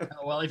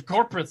 Well, if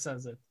corporate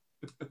says it.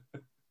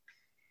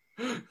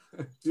 If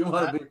you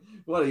want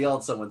to yell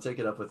at someone, take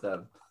it up with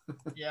them.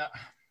 Yeah.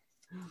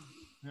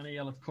 I'm gonna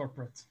yell at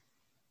corporate.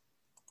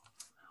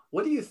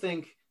 What do you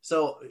think?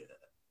 So,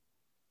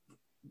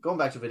 going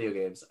back to video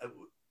games,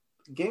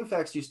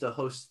 GameFAQs used to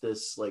host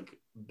this like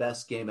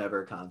best game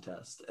ever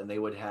contest, and they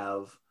would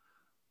have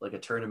like a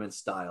tournament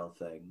style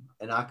thing.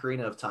 And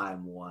Ocarina of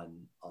Time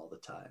won all the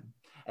time.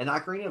 And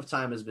Ocarina of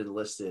Time has been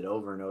listed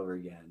over and over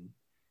again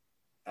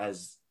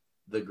as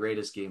the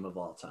greatest game of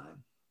all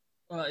time.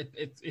 Well,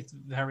 it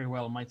very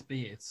well might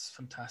be. It's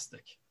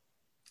fantastic.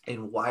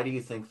 And why do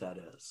you think that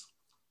is?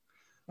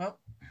 Well,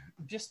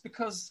 just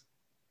because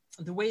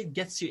the way it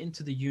gets you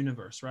into the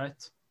universe,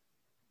 right?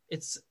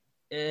 It's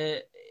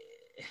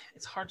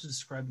hard to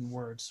describe in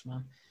words,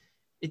 man.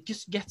 It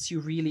just gets you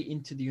really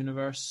into the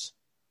universe,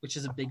 which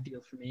is a big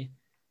deal for me.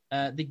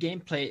 The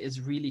gameplay is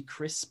really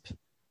crisp,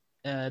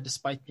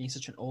 despite being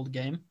such an old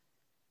game.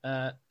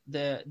 You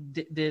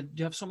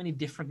have so many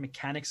different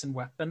mechanics and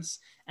weapons,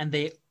 and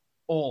they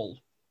all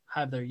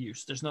have their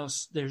use. There's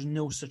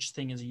no such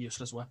thing as a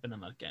useless weapon in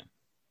that game.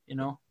 You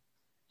know,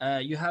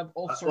 you have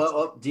all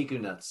sorts. Deku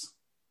nuts.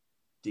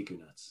 Deku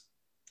nuts.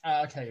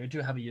 Okay, you do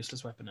have a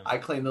useless weapon. I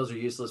claim those are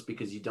useless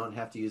because you don't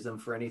have to use them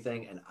for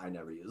anything, and I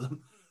never use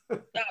them. Okay.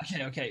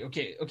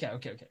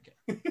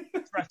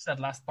 Scratch that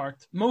last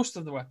part. Most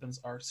of the weapons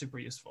are super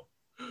useful.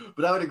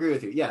 But I would agree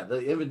with you. Yeah, the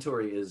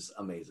inventory is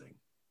amazing.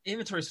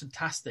 Inventory is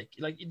fantastic.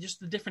 Like just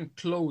the different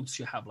clothes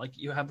you have. Like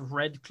you have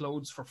red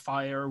clothes for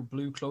fire,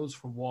 blue clothes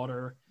for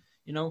water.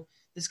 You know,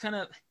 this kind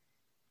of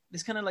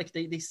like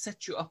they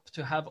set you up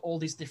to have all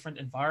these different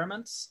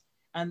environments.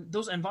 And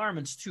those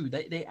environments too,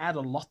 they add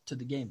a lot to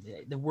the game.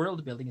 The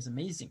world building is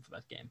amazing for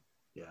that game.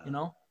 Yeah. You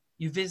know,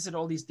 you visit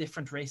all these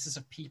different races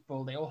of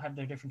people. They all have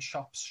their different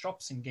shops.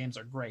 Shops in games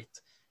are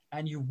great.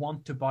 And you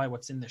want to buy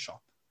what's in the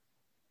shop.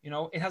 You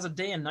know, it has a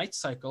day and night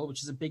cycle,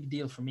 which is a big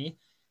deal for me.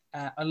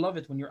 I love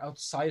it when you're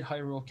outside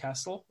Hyrule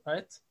Castle,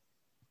 right?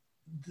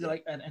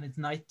 Like, and it's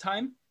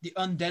nighttime. The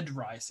undead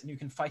rise, and you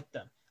can fight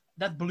them.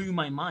 That blew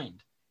my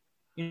mind.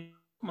 You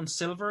know, on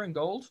Silver and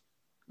Gold,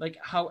 like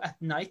how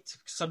at night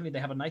suddenly they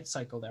have a night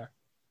cycle there,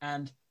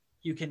 and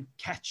you can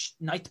catch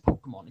night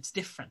Pokemon. It's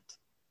different.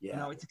 Yeah, you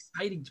know, it's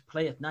exciting to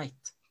play at night,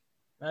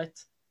 right?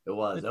 It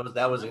was.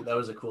 That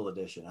was a cool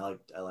addition.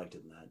 I liked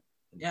it in that.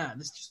 Yeah,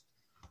 it's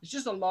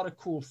just a lot of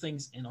cool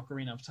things in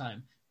Ocarina of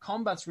Time.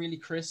 Combat's really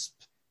crisp.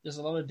 There's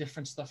a lot of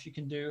different stuff you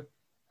can do.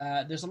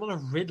 There's a lot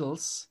of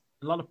riddles,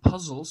 a lot of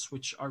puzzles,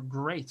 which are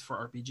great for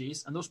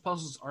RPGs, and those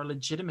puzzles are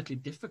legitimately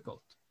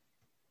difficult.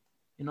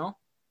 You know,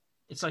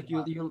 it's like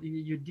you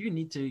do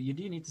need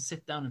to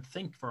sit down and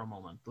think for a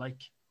moment. Like,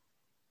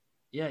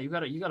 yeah, you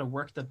gotta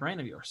work that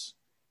brain of yours.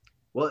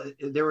 Well,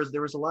 there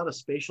was a lot of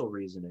spatial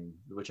reasoning,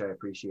 which I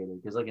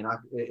appreciated, because like in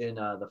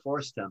the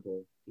Forest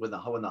Temple, when the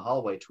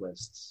hallway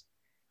twists,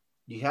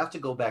 you have to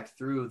go back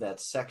through that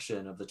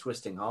section of the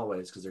twisting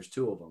hallways because there's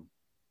 2 of them.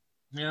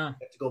 Yeah, You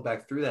have to go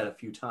back through that a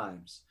few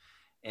times,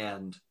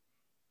 and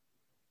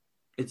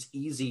it's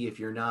easy if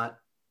you're not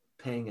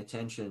paying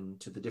attention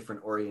to the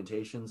different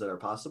orientations that are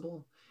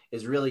possible.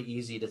 It's really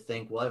easy to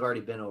think, well, I've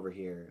already been over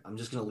here. I'm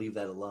just going to leave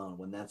that alone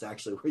when that's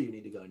actually where you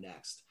need to go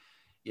next,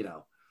 you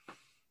know,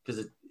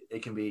 because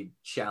it can be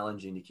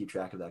challenging to keep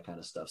track of that kind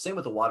of stuff. Same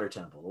with the Water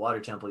Temple. The Water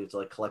Temple, you have to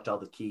like collect all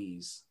the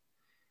keys,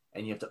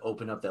 and you have to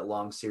open up that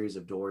long series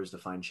of doors to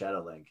find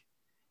Shadow Link.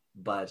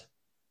 But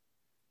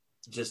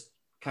just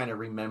kind of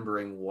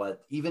remembering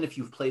even if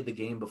you've played the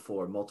game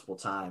before multiple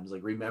times,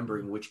 like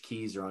remembering which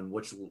keys are on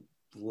which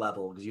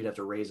level, because you'd have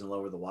to raise and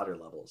lower the water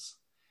levels.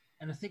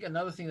 And I think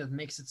another thing that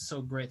makes it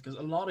so great, because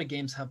a lot of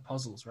games have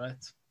puzzles,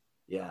 right?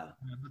 Yeah.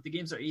 But the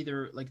games are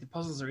the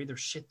puzzles are either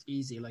shit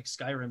easy, like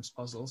Skyrim's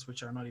puzzles,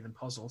 which are not even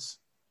puzzles,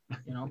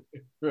 you know?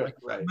 Right.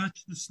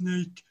 Match the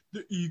snake,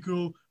 the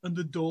eagle, and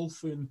the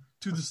dolphin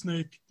to the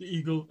snake, the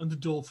eagle, and the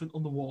dolphin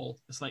on the wall.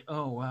 It's like,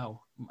 oh,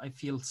 wow, I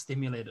feel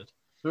stimulated.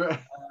 Right.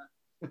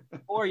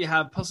 Or you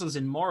have puzzles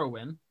in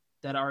Morrowind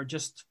that are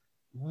just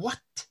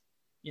what?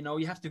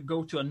 You have to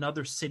go to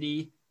another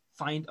city,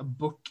 find a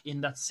book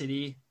in that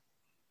city,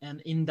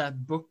 and in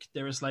that book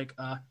there is like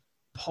a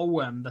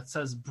poem that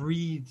says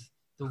breathe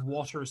the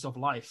waters of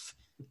life,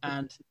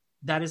 and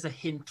that is a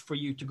hint for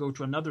you to go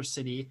to another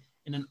city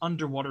in an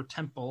underwater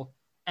temple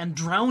and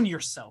drown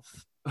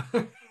yourself.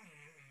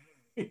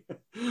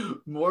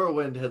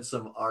 Morrowind had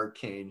some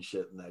arcane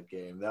shit in that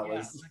game. That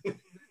was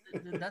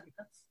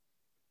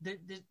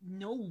there's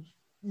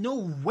no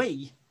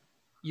way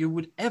you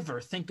would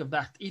ever think of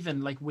that,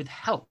 even like with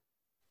help,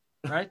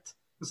 right?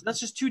 So that's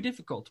just too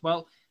difficult.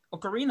 Well,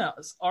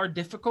 ocarinas are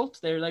difficult.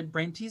 They're like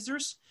brain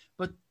teasers,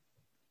 but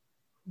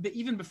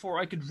even before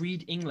I could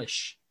read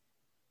English,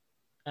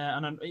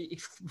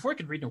 before I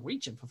could read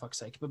Norwegian, for fuck's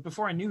sake, but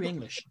before I knew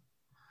English,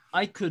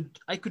 I could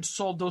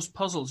solve those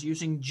puzzles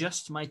using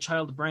just my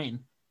child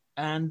brain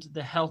and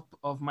the help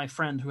of my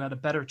friend who had a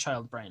better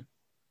child brain.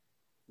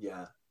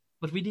 Yeah.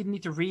 But we didn't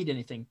need to read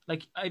anything.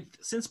 Like, I've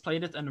since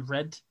played it and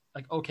read,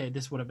 like, okay,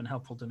 this would have been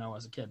helpful to know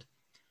as a kid.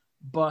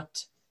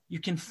 But you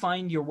can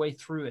find your way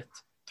through it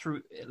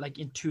through like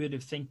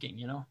intuitive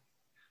thinking,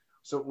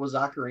 So was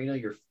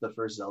Ocarina the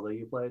first Zelda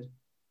you played?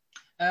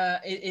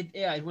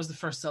 It was the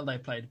first Zelda I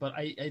played, but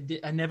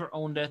I never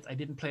owned it. I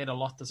didn't play it a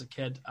lot as a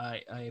kid.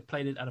 I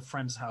played it at a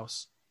friend's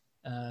house,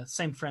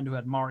 same friend who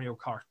had Mario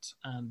Kart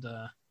and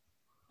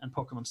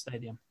Pokemon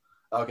Stadium.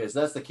 Okay,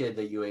 so that's the kid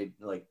that you ate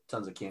like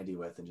tons of candy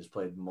with and just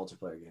played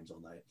multiplayer games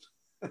all night.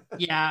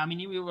 Yeah, I mean,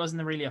 he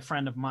wasn't really a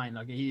friend of mine.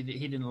 Like he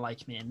didn't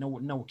like me, and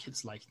no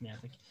kids liked me, I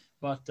think.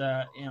 But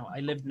I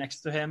lived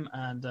next to him,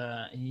 and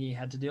he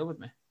had to deal with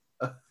me.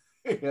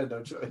 He had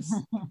no choice.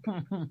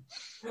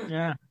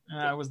 Yeah,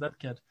 I was that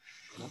kid.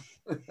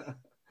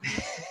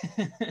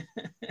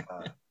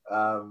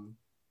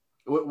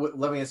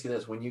 Let me ask you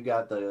this: when you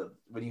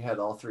had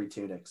all three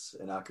tunics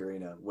in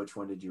Ocarina, which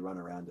one did you run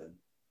around in?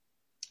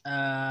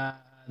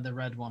 The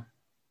red one.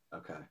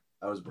 Okay,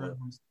 I was blue. Red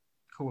one's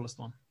the coolest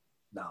one.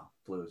 No,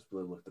 blue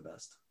looked the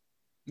best.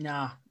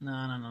 No.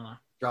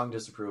 Strong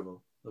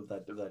disapproval of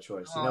that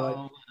choice. Oh, You know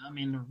what? I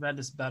mean, red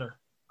is better.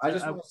 I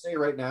just want to say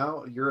right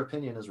now, your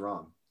opinion is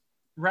wrong.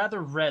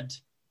 Rather red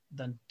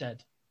than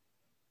dead.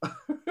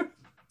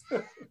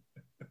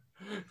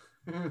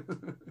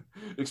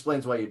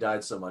 Explains why you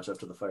died so much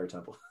after the fire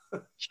temple.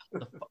 Shut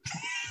the fuck.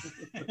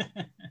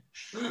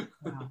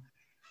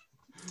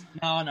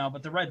 No,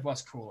 but the red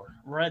was cooler.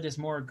 Red is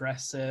more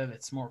aggressive.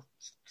 It's more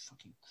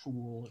fucking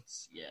cool.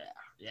 It's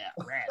yeah,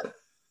 red.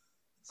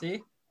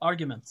 See?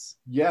 Arguments.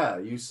 Yeah,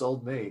 you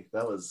sold me.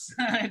 That was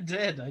I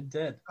did.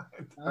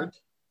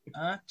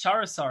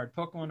 Charizard,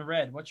 Pokemon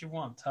Red. What you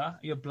want, huh? Are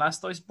you a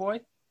Blastoise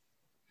boy?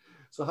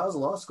 So how's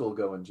law school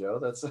going, Joe?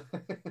 That's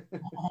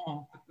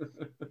Oh.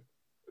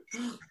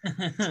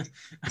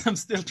 I'm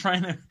still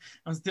trying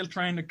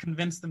to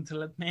convince them to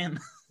let me in.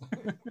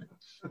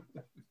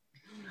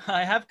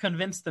 I have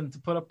convinced them to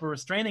put up a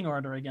restraining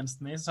order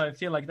against me, so I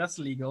feel like that's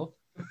legal.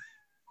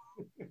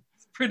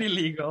 It's pretty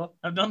legal.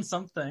 I've done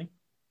something.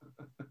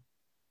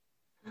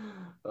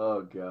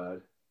 Oh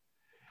God.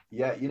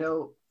 Yeah,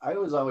 I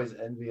was always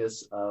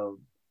envious of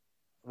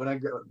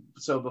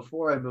so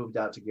before I moved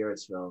out to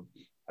Garrettsville,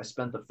 I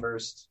spent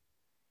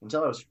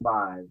until I was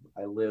 5,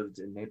 I lived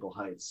in Maple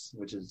Heights,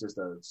 which is just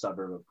a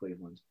suburb of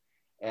Cleveland.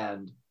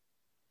 And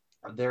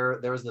there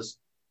was this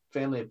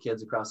family of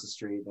kids across the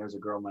street, and there was a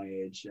girl my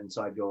age, and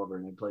so I'd go over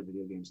and I'd play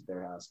video games at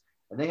their house.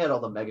 And they had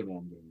all the Mega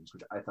Man games,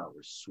 which I thought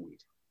were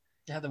sweet.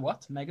 They had the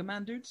what? Mega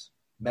Man dudes?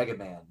 Mega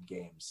Man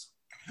games.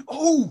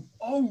 Oh,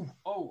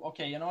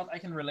 okay. You know what? I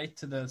can relate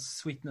to the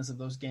sweetness of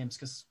those games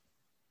because,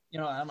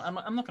 I'm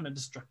not going to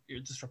disrupt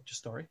your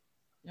story.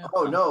 Yeah.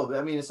 Oh, no.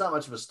 I mean, it's not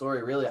much of a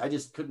story, really. I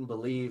just couldn't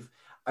believe.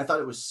 I thought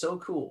it was so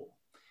cool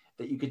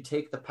that you could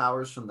take the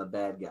powers from the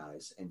bad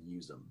guys and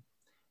use them.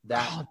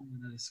 That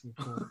is so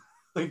cool.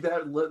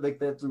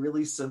 that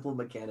really simple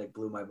mechanic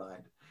blew my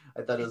mind.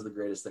 I thought it was the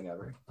greatest thing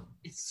ever.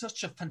 It's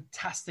such a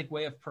fantastic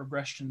way of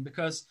progression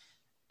because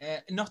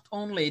not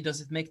only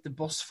does it make the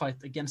boss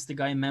fight against the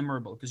guy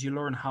memorable because you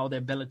learn how the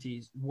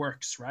ability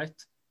works,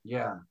 right?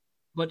 Yeah.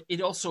 But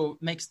it also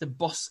makes the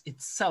boss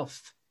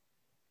itself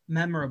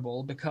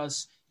memorable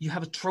because you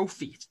have a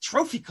trophy. It's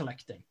trophy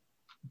collecting.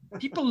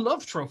 People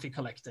love trophy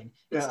collecting.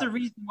 It's the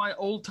reason why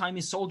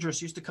old-timey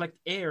soldiers used to collect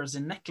heirs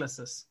in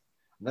necklaces.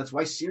 And that's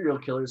why serial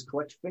killers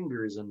collect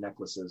fingers in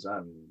necklaces.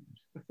 I mean,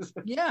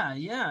 yeah.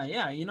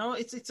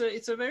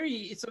 It's a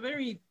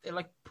very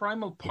like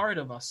primal part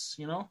of us.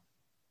 Yeah.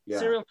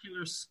 Serial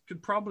killers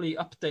could probably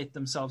update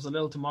themselves a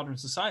little to modern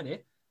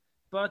society,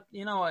 but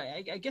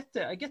I get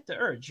the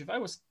urge. If I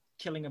was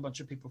killing a bunch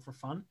of people for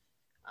fun,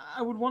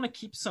 I would want to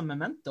keep some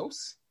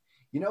mementos.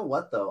 You know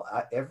what though?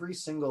 Every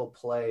single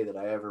play that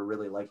I ever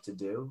really liked to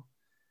do,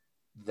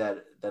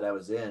 that I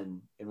was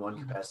in one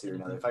capacity or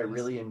another, if I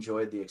really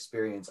enjoyed the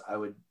experience, I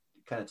would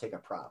kind of take a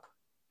prop,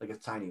 like a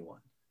tiny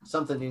one,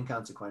 something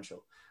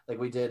inconsequential. Like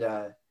we did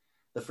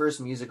the first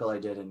musical I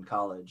did in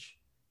college.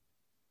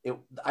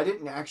 I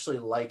didn't actually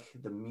like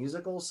the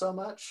musical so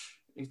much.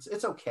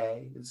 It's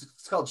okay. It's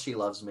called She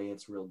Loves Me.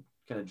 It's real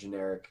kind of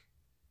generic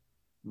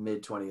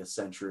mid 20th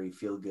century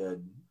feel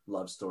good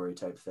love story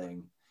type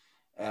thing,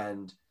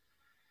 and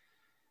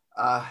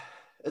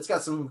it's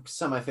got some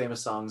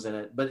semi-famous songs in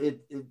it, but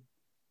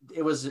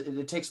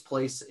it takes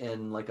place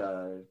in like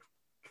a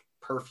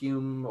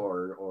perfume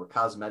or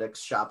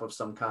cosmetics shop of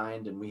some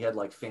kind, and we had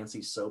like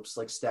fancy soaps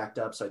like stacked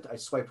up, so I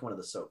swiped one of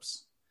the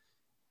soaps,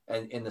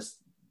 and in this,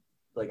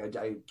 like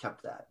I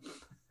kept that.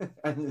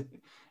 And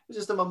it's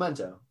just a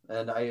memento,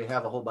 and I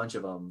have a whole bunch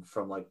of them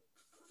from like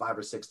 5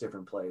 or 6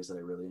 different plays that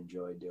I really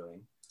enjoy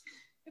doing.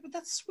 Yeah, but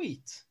that's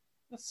sweet.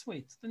 That's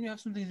sweet. Then you have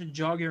something to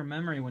jog your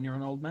memory when you're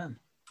an old man.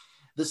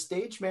 The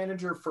stage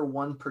manager for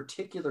one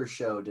particular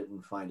show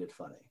didn't find it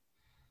funny.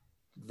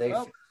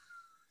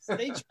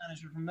 Stage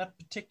manager from that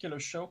particular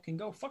show can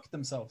go fuck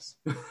themselves.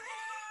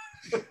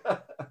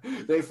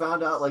 They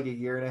found out like a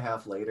year and a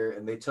half later,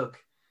 and they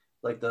took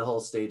like the whole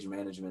stage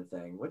management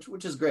thing,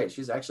 which is great.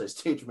 She's actually a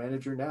stage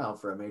manager now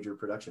for a major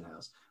production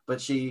house,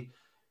 but she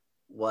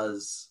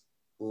was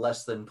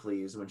less than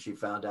pleased when she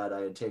found out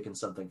I had taken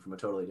something from a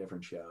totally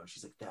different show.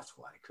 She's like, "That's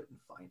why I couldn't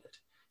find it."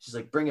 She's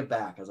like, "Bring it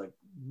back." I was like,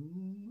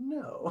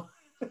 "No,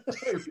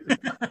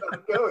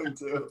 I'm going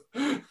to."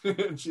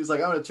 And she's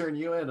like, "I'm going to turn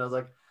you in." I was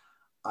like,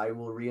 "I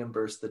will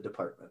reimburse the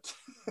department."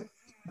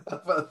 How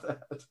about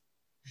that?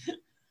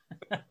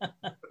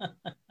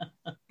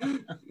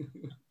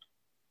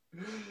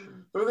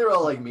 I mean, they were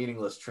all like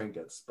meaningless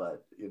trinkets,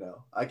 but you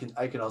know, I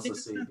can also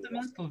see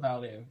sentimental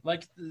value.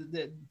 Like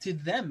to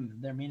them,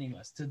 they're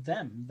meaningless. To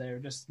them, they're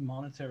just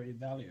monetary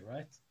value,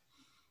 right?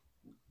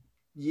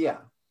 Yeah.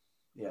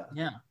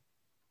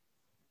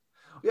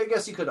 I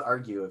guess you could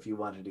argue, if you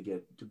wanted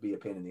to be a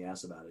pain in the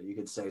ass about it, you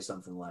could say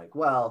something like,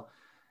 well,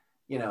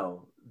 you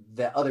know,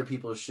 that other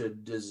people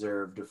should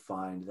deserve to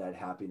find that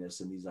happiness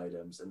in these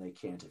items, and they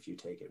can't if you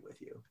take it with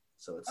you.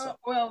 So it's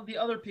well, the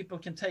other people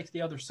can take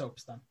the other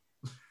soaps then.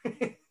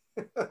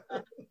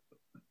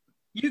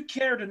 You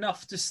cared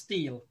enough to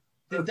steal.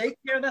 Did they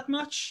care that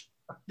much?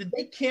 Did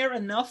they care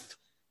enough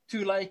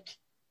to like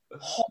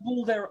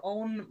hobble their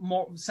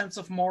own sense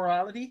of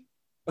morality?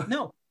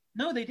 No,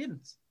 they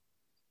didn't.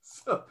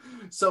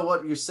 So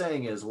what you're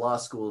saying is law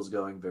school is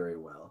going very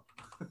well.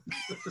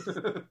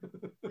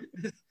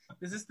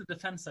 This is the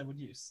defense I would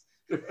use.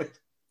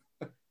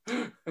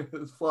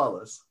 It's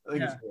flawless. I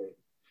think it's great.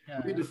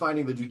 Yeah,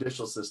 Redefining the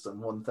judicial system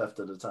one theft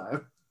at a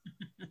time.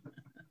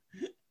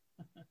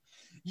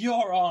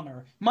 Your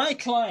Honor, my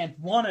client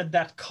wanted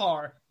that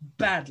car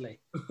badly.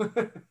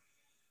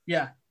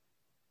 Yeah.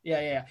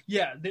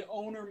 The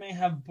owner may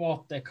have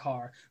bought the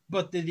car,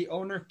 but did the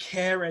owner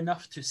care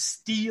enough to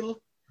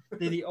steal?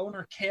 Did the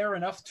owner care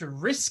enough to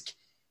risk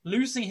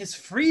losing his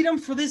freedom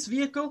for this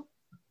vehicle?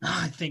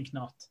 I think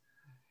not.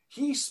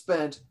 He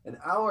spent an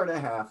hour and a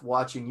half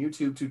watching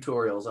YouTube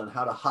tutorials on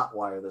how to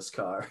hotwire this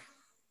car.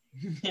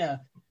 Yeah,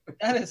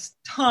 that is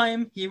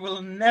time he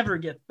will never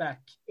get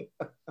back.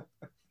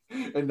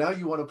 And now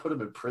you want to put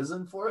him in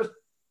prison for it?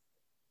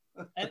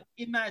 And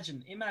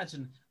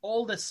imagine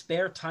all the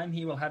spare time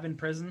he will have in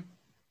prison.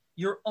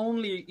 You're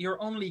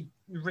only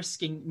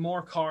risking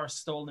more cars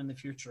stolen in the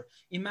future.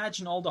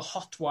 Imagine all the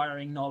hot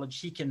wiring knowledge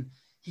he can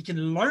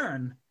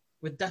learn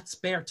with that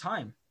spare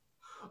time.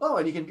 Oh,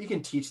 and you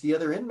can teach the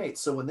other inmates,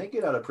 so when they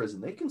get out of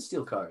prison, they can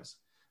steal cars.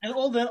 And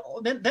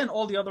then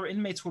all the other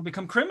inmates will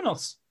become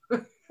criminals.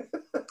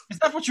 Is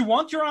that what you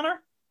want, Your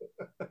Honor?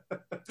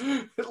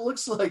 It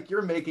looks like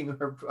you're making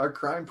our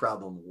crime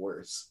problem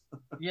worse.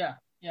 Yeah.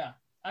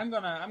 I'm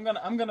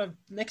gonna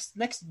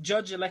next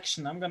judge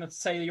election. I'm gonna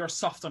say you're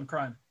soft on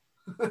crime.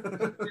 Let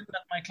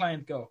my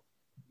client go.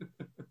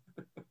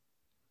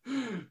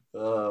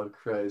 Oh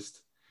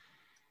Christ!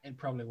 It'd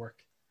probably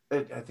work.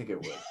 I think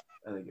it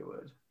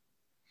would.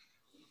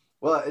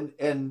 Well,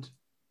 and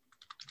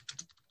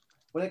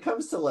when it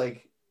comes to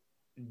like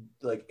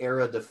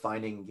era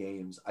defining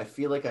games, I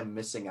feel like I'm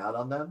missing out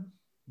on them,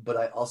 but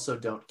I also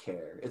don't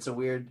care. It's a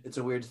weird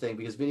thing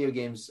because video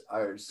games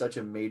are such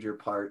a major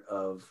part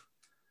of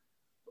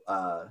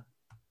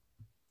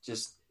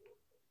just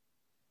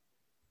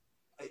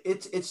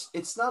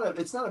it's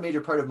not a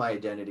major part of my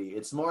identity.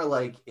 It's more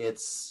like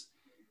it's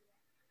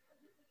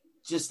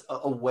just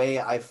a way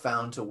I've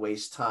found to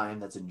waste time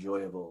that's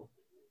enjoyable,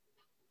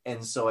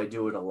 and so I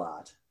do it a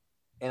lot.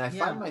 And I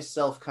find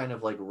myself kind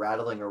of like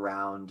rattling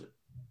around.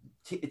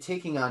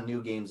 Taking on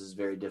new games is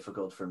very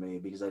difficult for me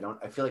because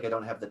I feel like I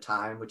don't have the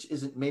time, which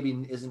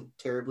isn't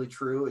terribly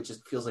true. It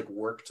just feels like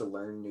work to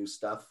learn new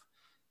stuff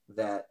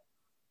that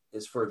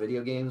is for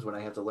video games when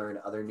I have to learn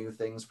other new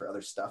things for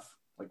other stuff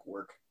like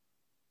work.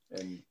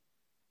 And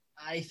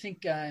I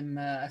think I'm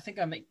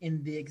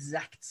in the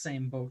exact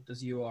same boat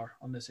as you are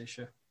on this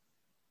issue,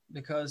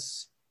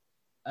 because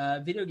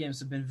video games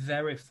have been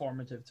very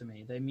formative to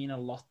me. They mean a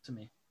lot to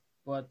me,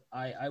 but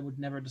I would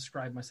never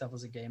describe myself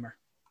as a gamer.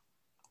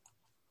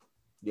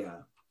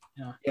 Yeah,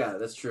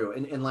 that's true.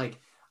 And like,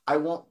 I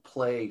won't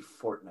play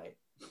Fortnite,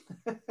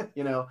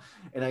 you know,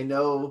 and I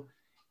know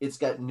it's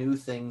got new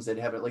things that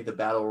haven't, like the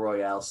battle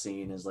royale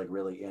scene is like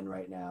really in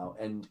right now.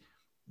 And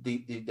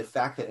the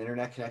fact that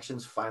internet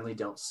connections finally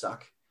don't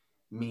suck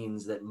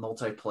means that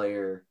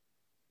multiplayer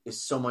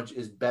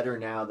is better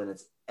now than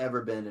it's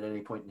ever been at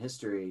any point in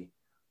history,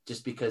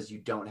 just because you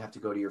don't have to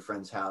go to your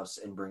friend's house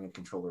and bring a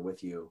controller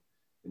with you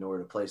in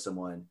order to play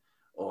someone,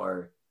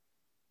 or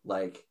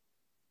like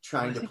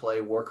trying to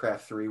play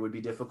Warcraft 3 would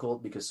be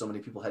difficult because so many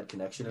people had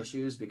connection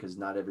issues because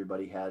not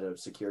everybody had a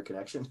secure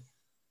connection.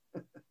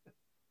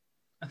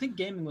 I think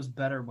gaming was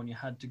better when you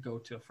had to go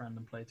to a friend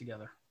and play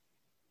together.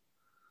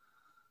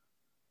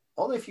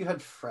 Only if you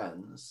had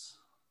friends.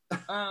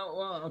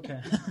 Well,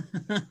 okay.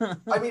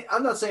 I mean,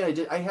 I'm not saying I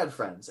did. I had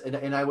friends,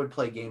 and I would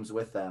play games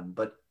with them,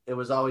 but it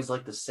was always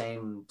like the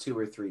same 2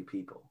 or 3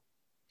 people.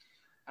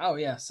 Oh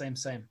yeah, same.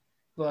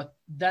 But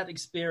that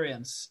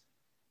experience,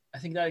 I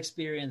think that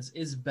experience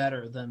is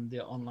better than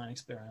the online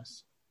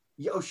experience.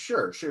 Yeah, oh,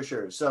 sure.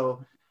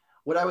 So,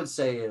 what I would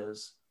say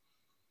is,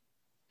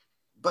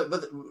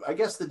 but I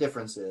guess the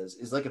difference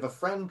is like if a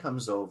friend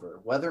comes over,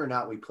 whether or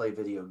not we play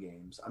video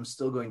games, I'm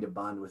still going to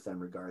bond with them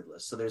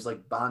regardless. So there's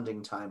like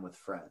bonding time with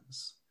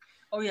friends.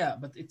 Oh yeah,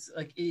 but it's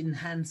like it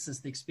enhances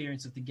the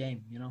experience of the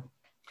game, you know.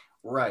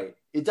 Right,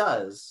 it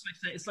does.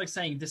 It's like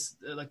saying this,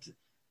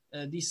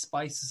 these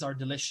spices are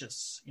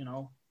delicious, you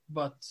know,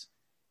 but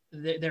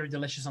they're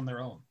delicious on their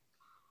own.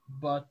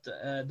 But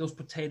those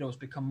potatoes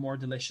become more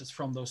delicious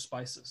from those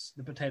spices.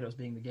 The potatoes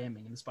being the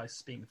gaming, and the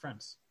spices being the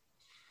friends.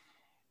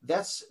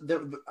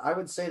 I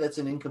would say that's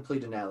an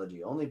incomplete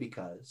analogy, only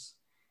because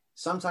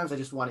sometimes I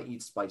just want to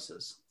eat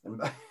spices, and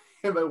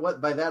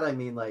by that I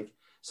mean like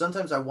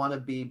sometimes I want to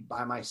be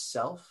by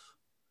myself,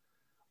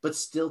 but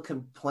still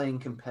playing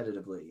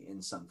competitively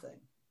in something.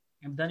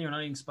 And then you're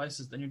not eating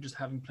spices; then you're just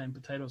having plain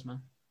potatoes,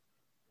 man.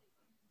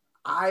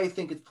 I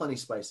think it's plenty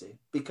spicy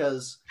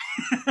because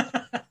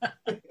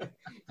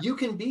you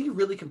can be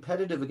really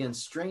competitive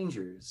against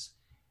strangers,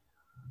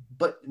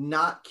 but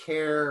not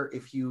care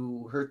if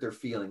you hurt their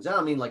feelings. I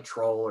don't mean like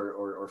troll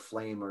or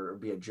flame or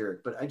be a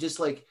jerk, but I just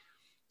like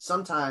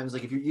sometimes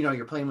like if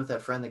you're playing with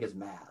that friend that gets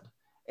mad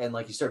and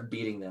like you start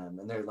beating them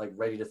and they're like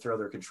ready to throw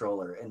their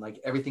controller and like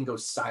everything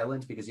goes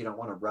silent because you don't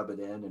want to rub it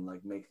in and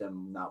like make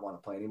them not want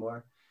to play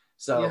anymore.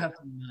 So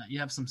you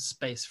have some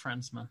space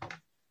friends, man.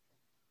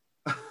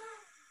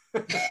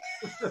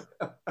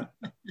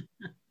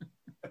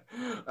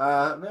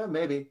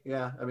 Maybe,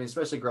 yeah. I mean,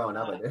 especially growing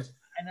up, I did.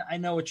 I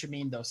know what you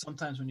mean, though.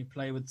 Sometimes when you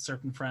play with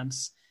certain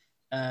friends,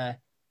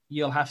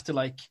 you'll have to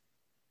like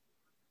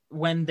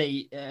when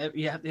they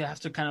you have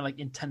to kind of like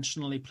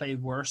intentionally play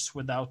worse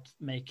without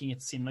making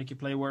it seem like you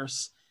play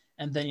worse,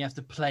 and then you have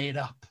to play it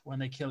up when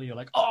they kill you.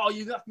 Like, oh,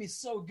 you got me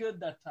so good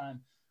that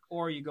time,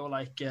 or you go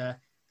like,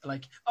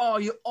 oh,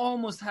 you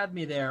almost had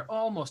me there,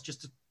 almost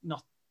just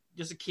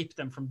to keep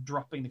them from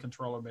dropping the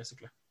controller,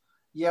 basically.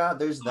 Yeah,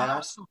 there's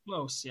that. So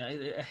close. Yeah,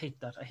 I hate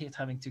that. I hate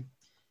having to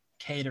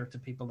cater to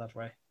people that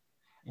way.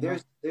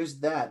 There's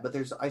that, but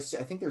I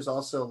think there's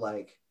also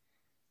like,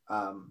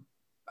 I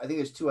think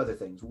there's 2 other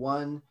things.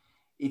 One,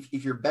 if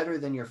you're better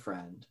than your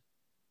friend,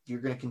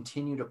 you're going to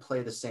continue to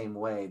play the same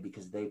way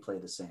because they play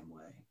the same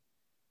way.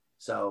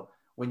 So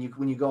when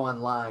you go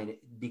online,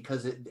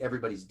 because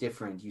everybody's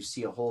different, you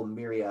see a whole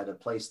myriad of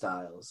play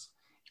styles.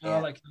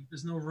 Like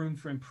there's no room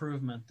for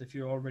improvement if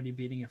you're already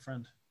beating your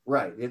friend.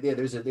 Right. Yeah,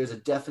 there's a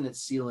definite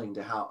ceiling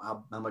to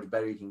how much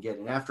better you can get,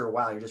 and after a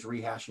while, you're just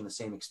rehashing the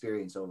same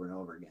experience over and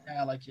over again.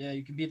 Yeah,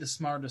 you can be the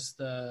smartest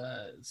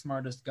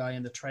guy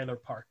in the trailer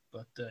park,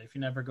 but if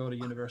you never go to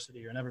university,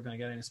 you're never going to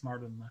get any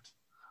smarter than that.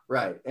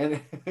 Right,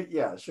 and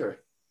yeah, sure,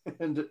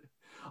 and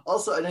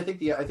also, and I think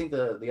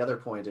the other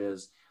point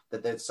is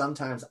that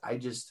sometimes I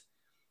just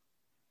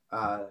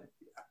I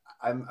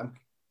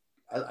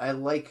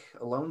like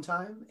alone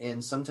time,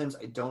 and sometimes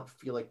I don't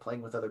feel like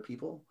playing with other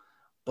people,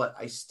 but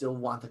I still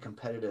want the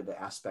competitive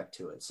aspect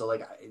to it. So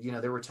like,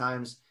 there were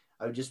times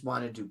I just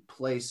wanted to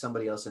play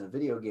somebody else in a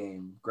video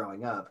game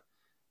growing up,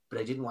 but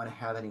I didn't want to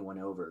have anyone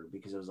over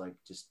because it was like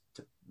just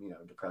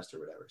depressed or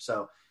whatever.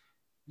 So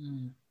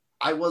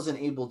I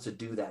wasn't able to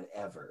do that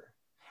ever.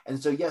 And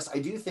so, yes, I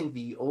do think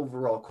the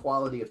overall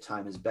quality of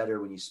time is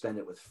better when you spend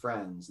it with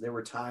friends. There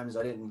were times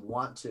I didn't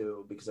want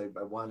to because I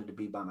wanted to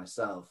be by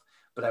myself,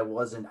 but I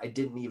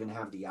didn't even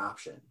have the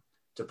option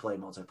to play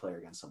multiplayer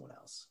against someone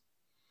else.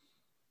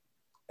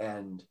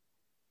 And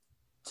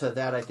to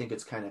that, I think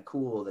it's kind of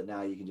cool that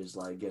now you can just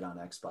like get on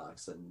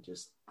Xbox and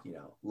just,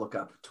 look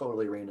up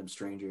totally random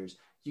strangers.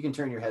 You can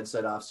turn your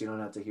headset off so you don't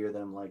have to hear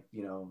them like,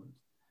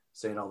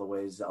 saying all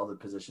the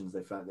positions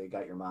they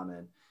got your mom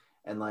in.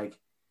 And like,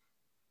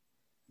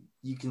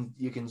 you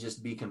can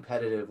just be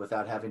competitive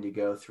without having to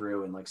go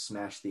through and like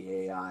smash the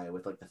AI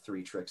with like the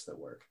 3 tricks that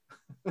work.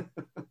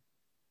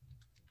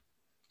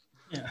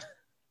 Yeah.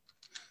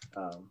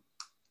 Oh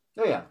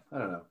yeah, I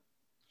don't know.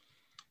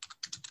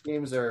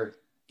 Games are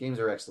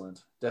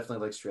excellent.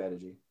 Definitely like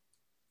strategy.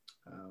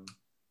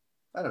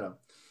 I don't know.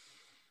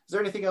 Is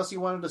there anything else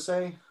you wanted to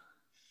say?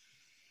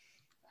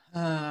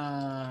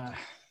 I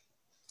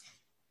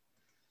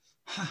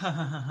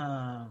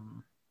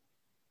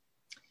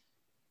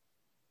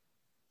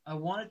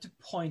wanted to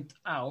point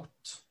out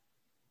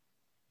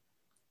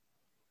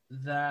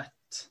that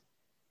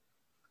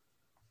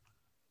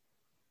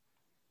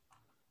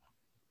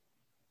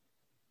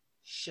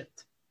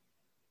shit.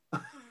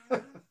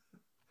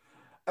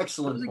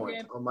 Excellent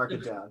point. I'll mark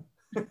it down.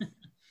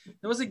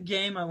 There was a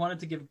game I wanted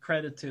to give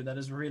credit to that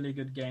is a really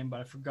good game, but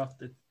I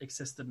forgot it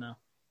existed now.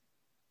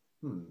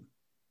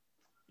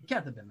 It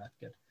can't have been that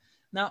good.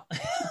 No,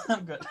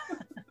 I'm good.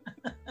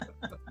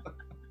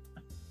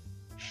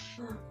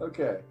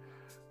 Okay.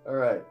 All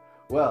right.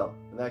 Well,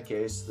 in that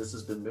case, this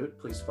has been Moot.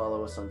 Please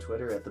follow us on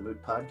Twitter at the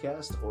Moot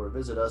Podcast or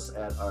visit us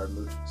at our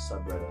Moot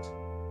subreddit,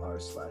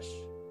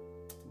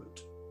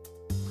 r/Moot.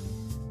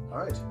 All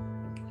right.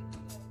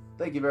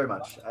 Thank you very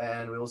much,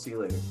 and we will see you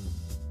later.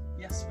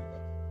 Yes.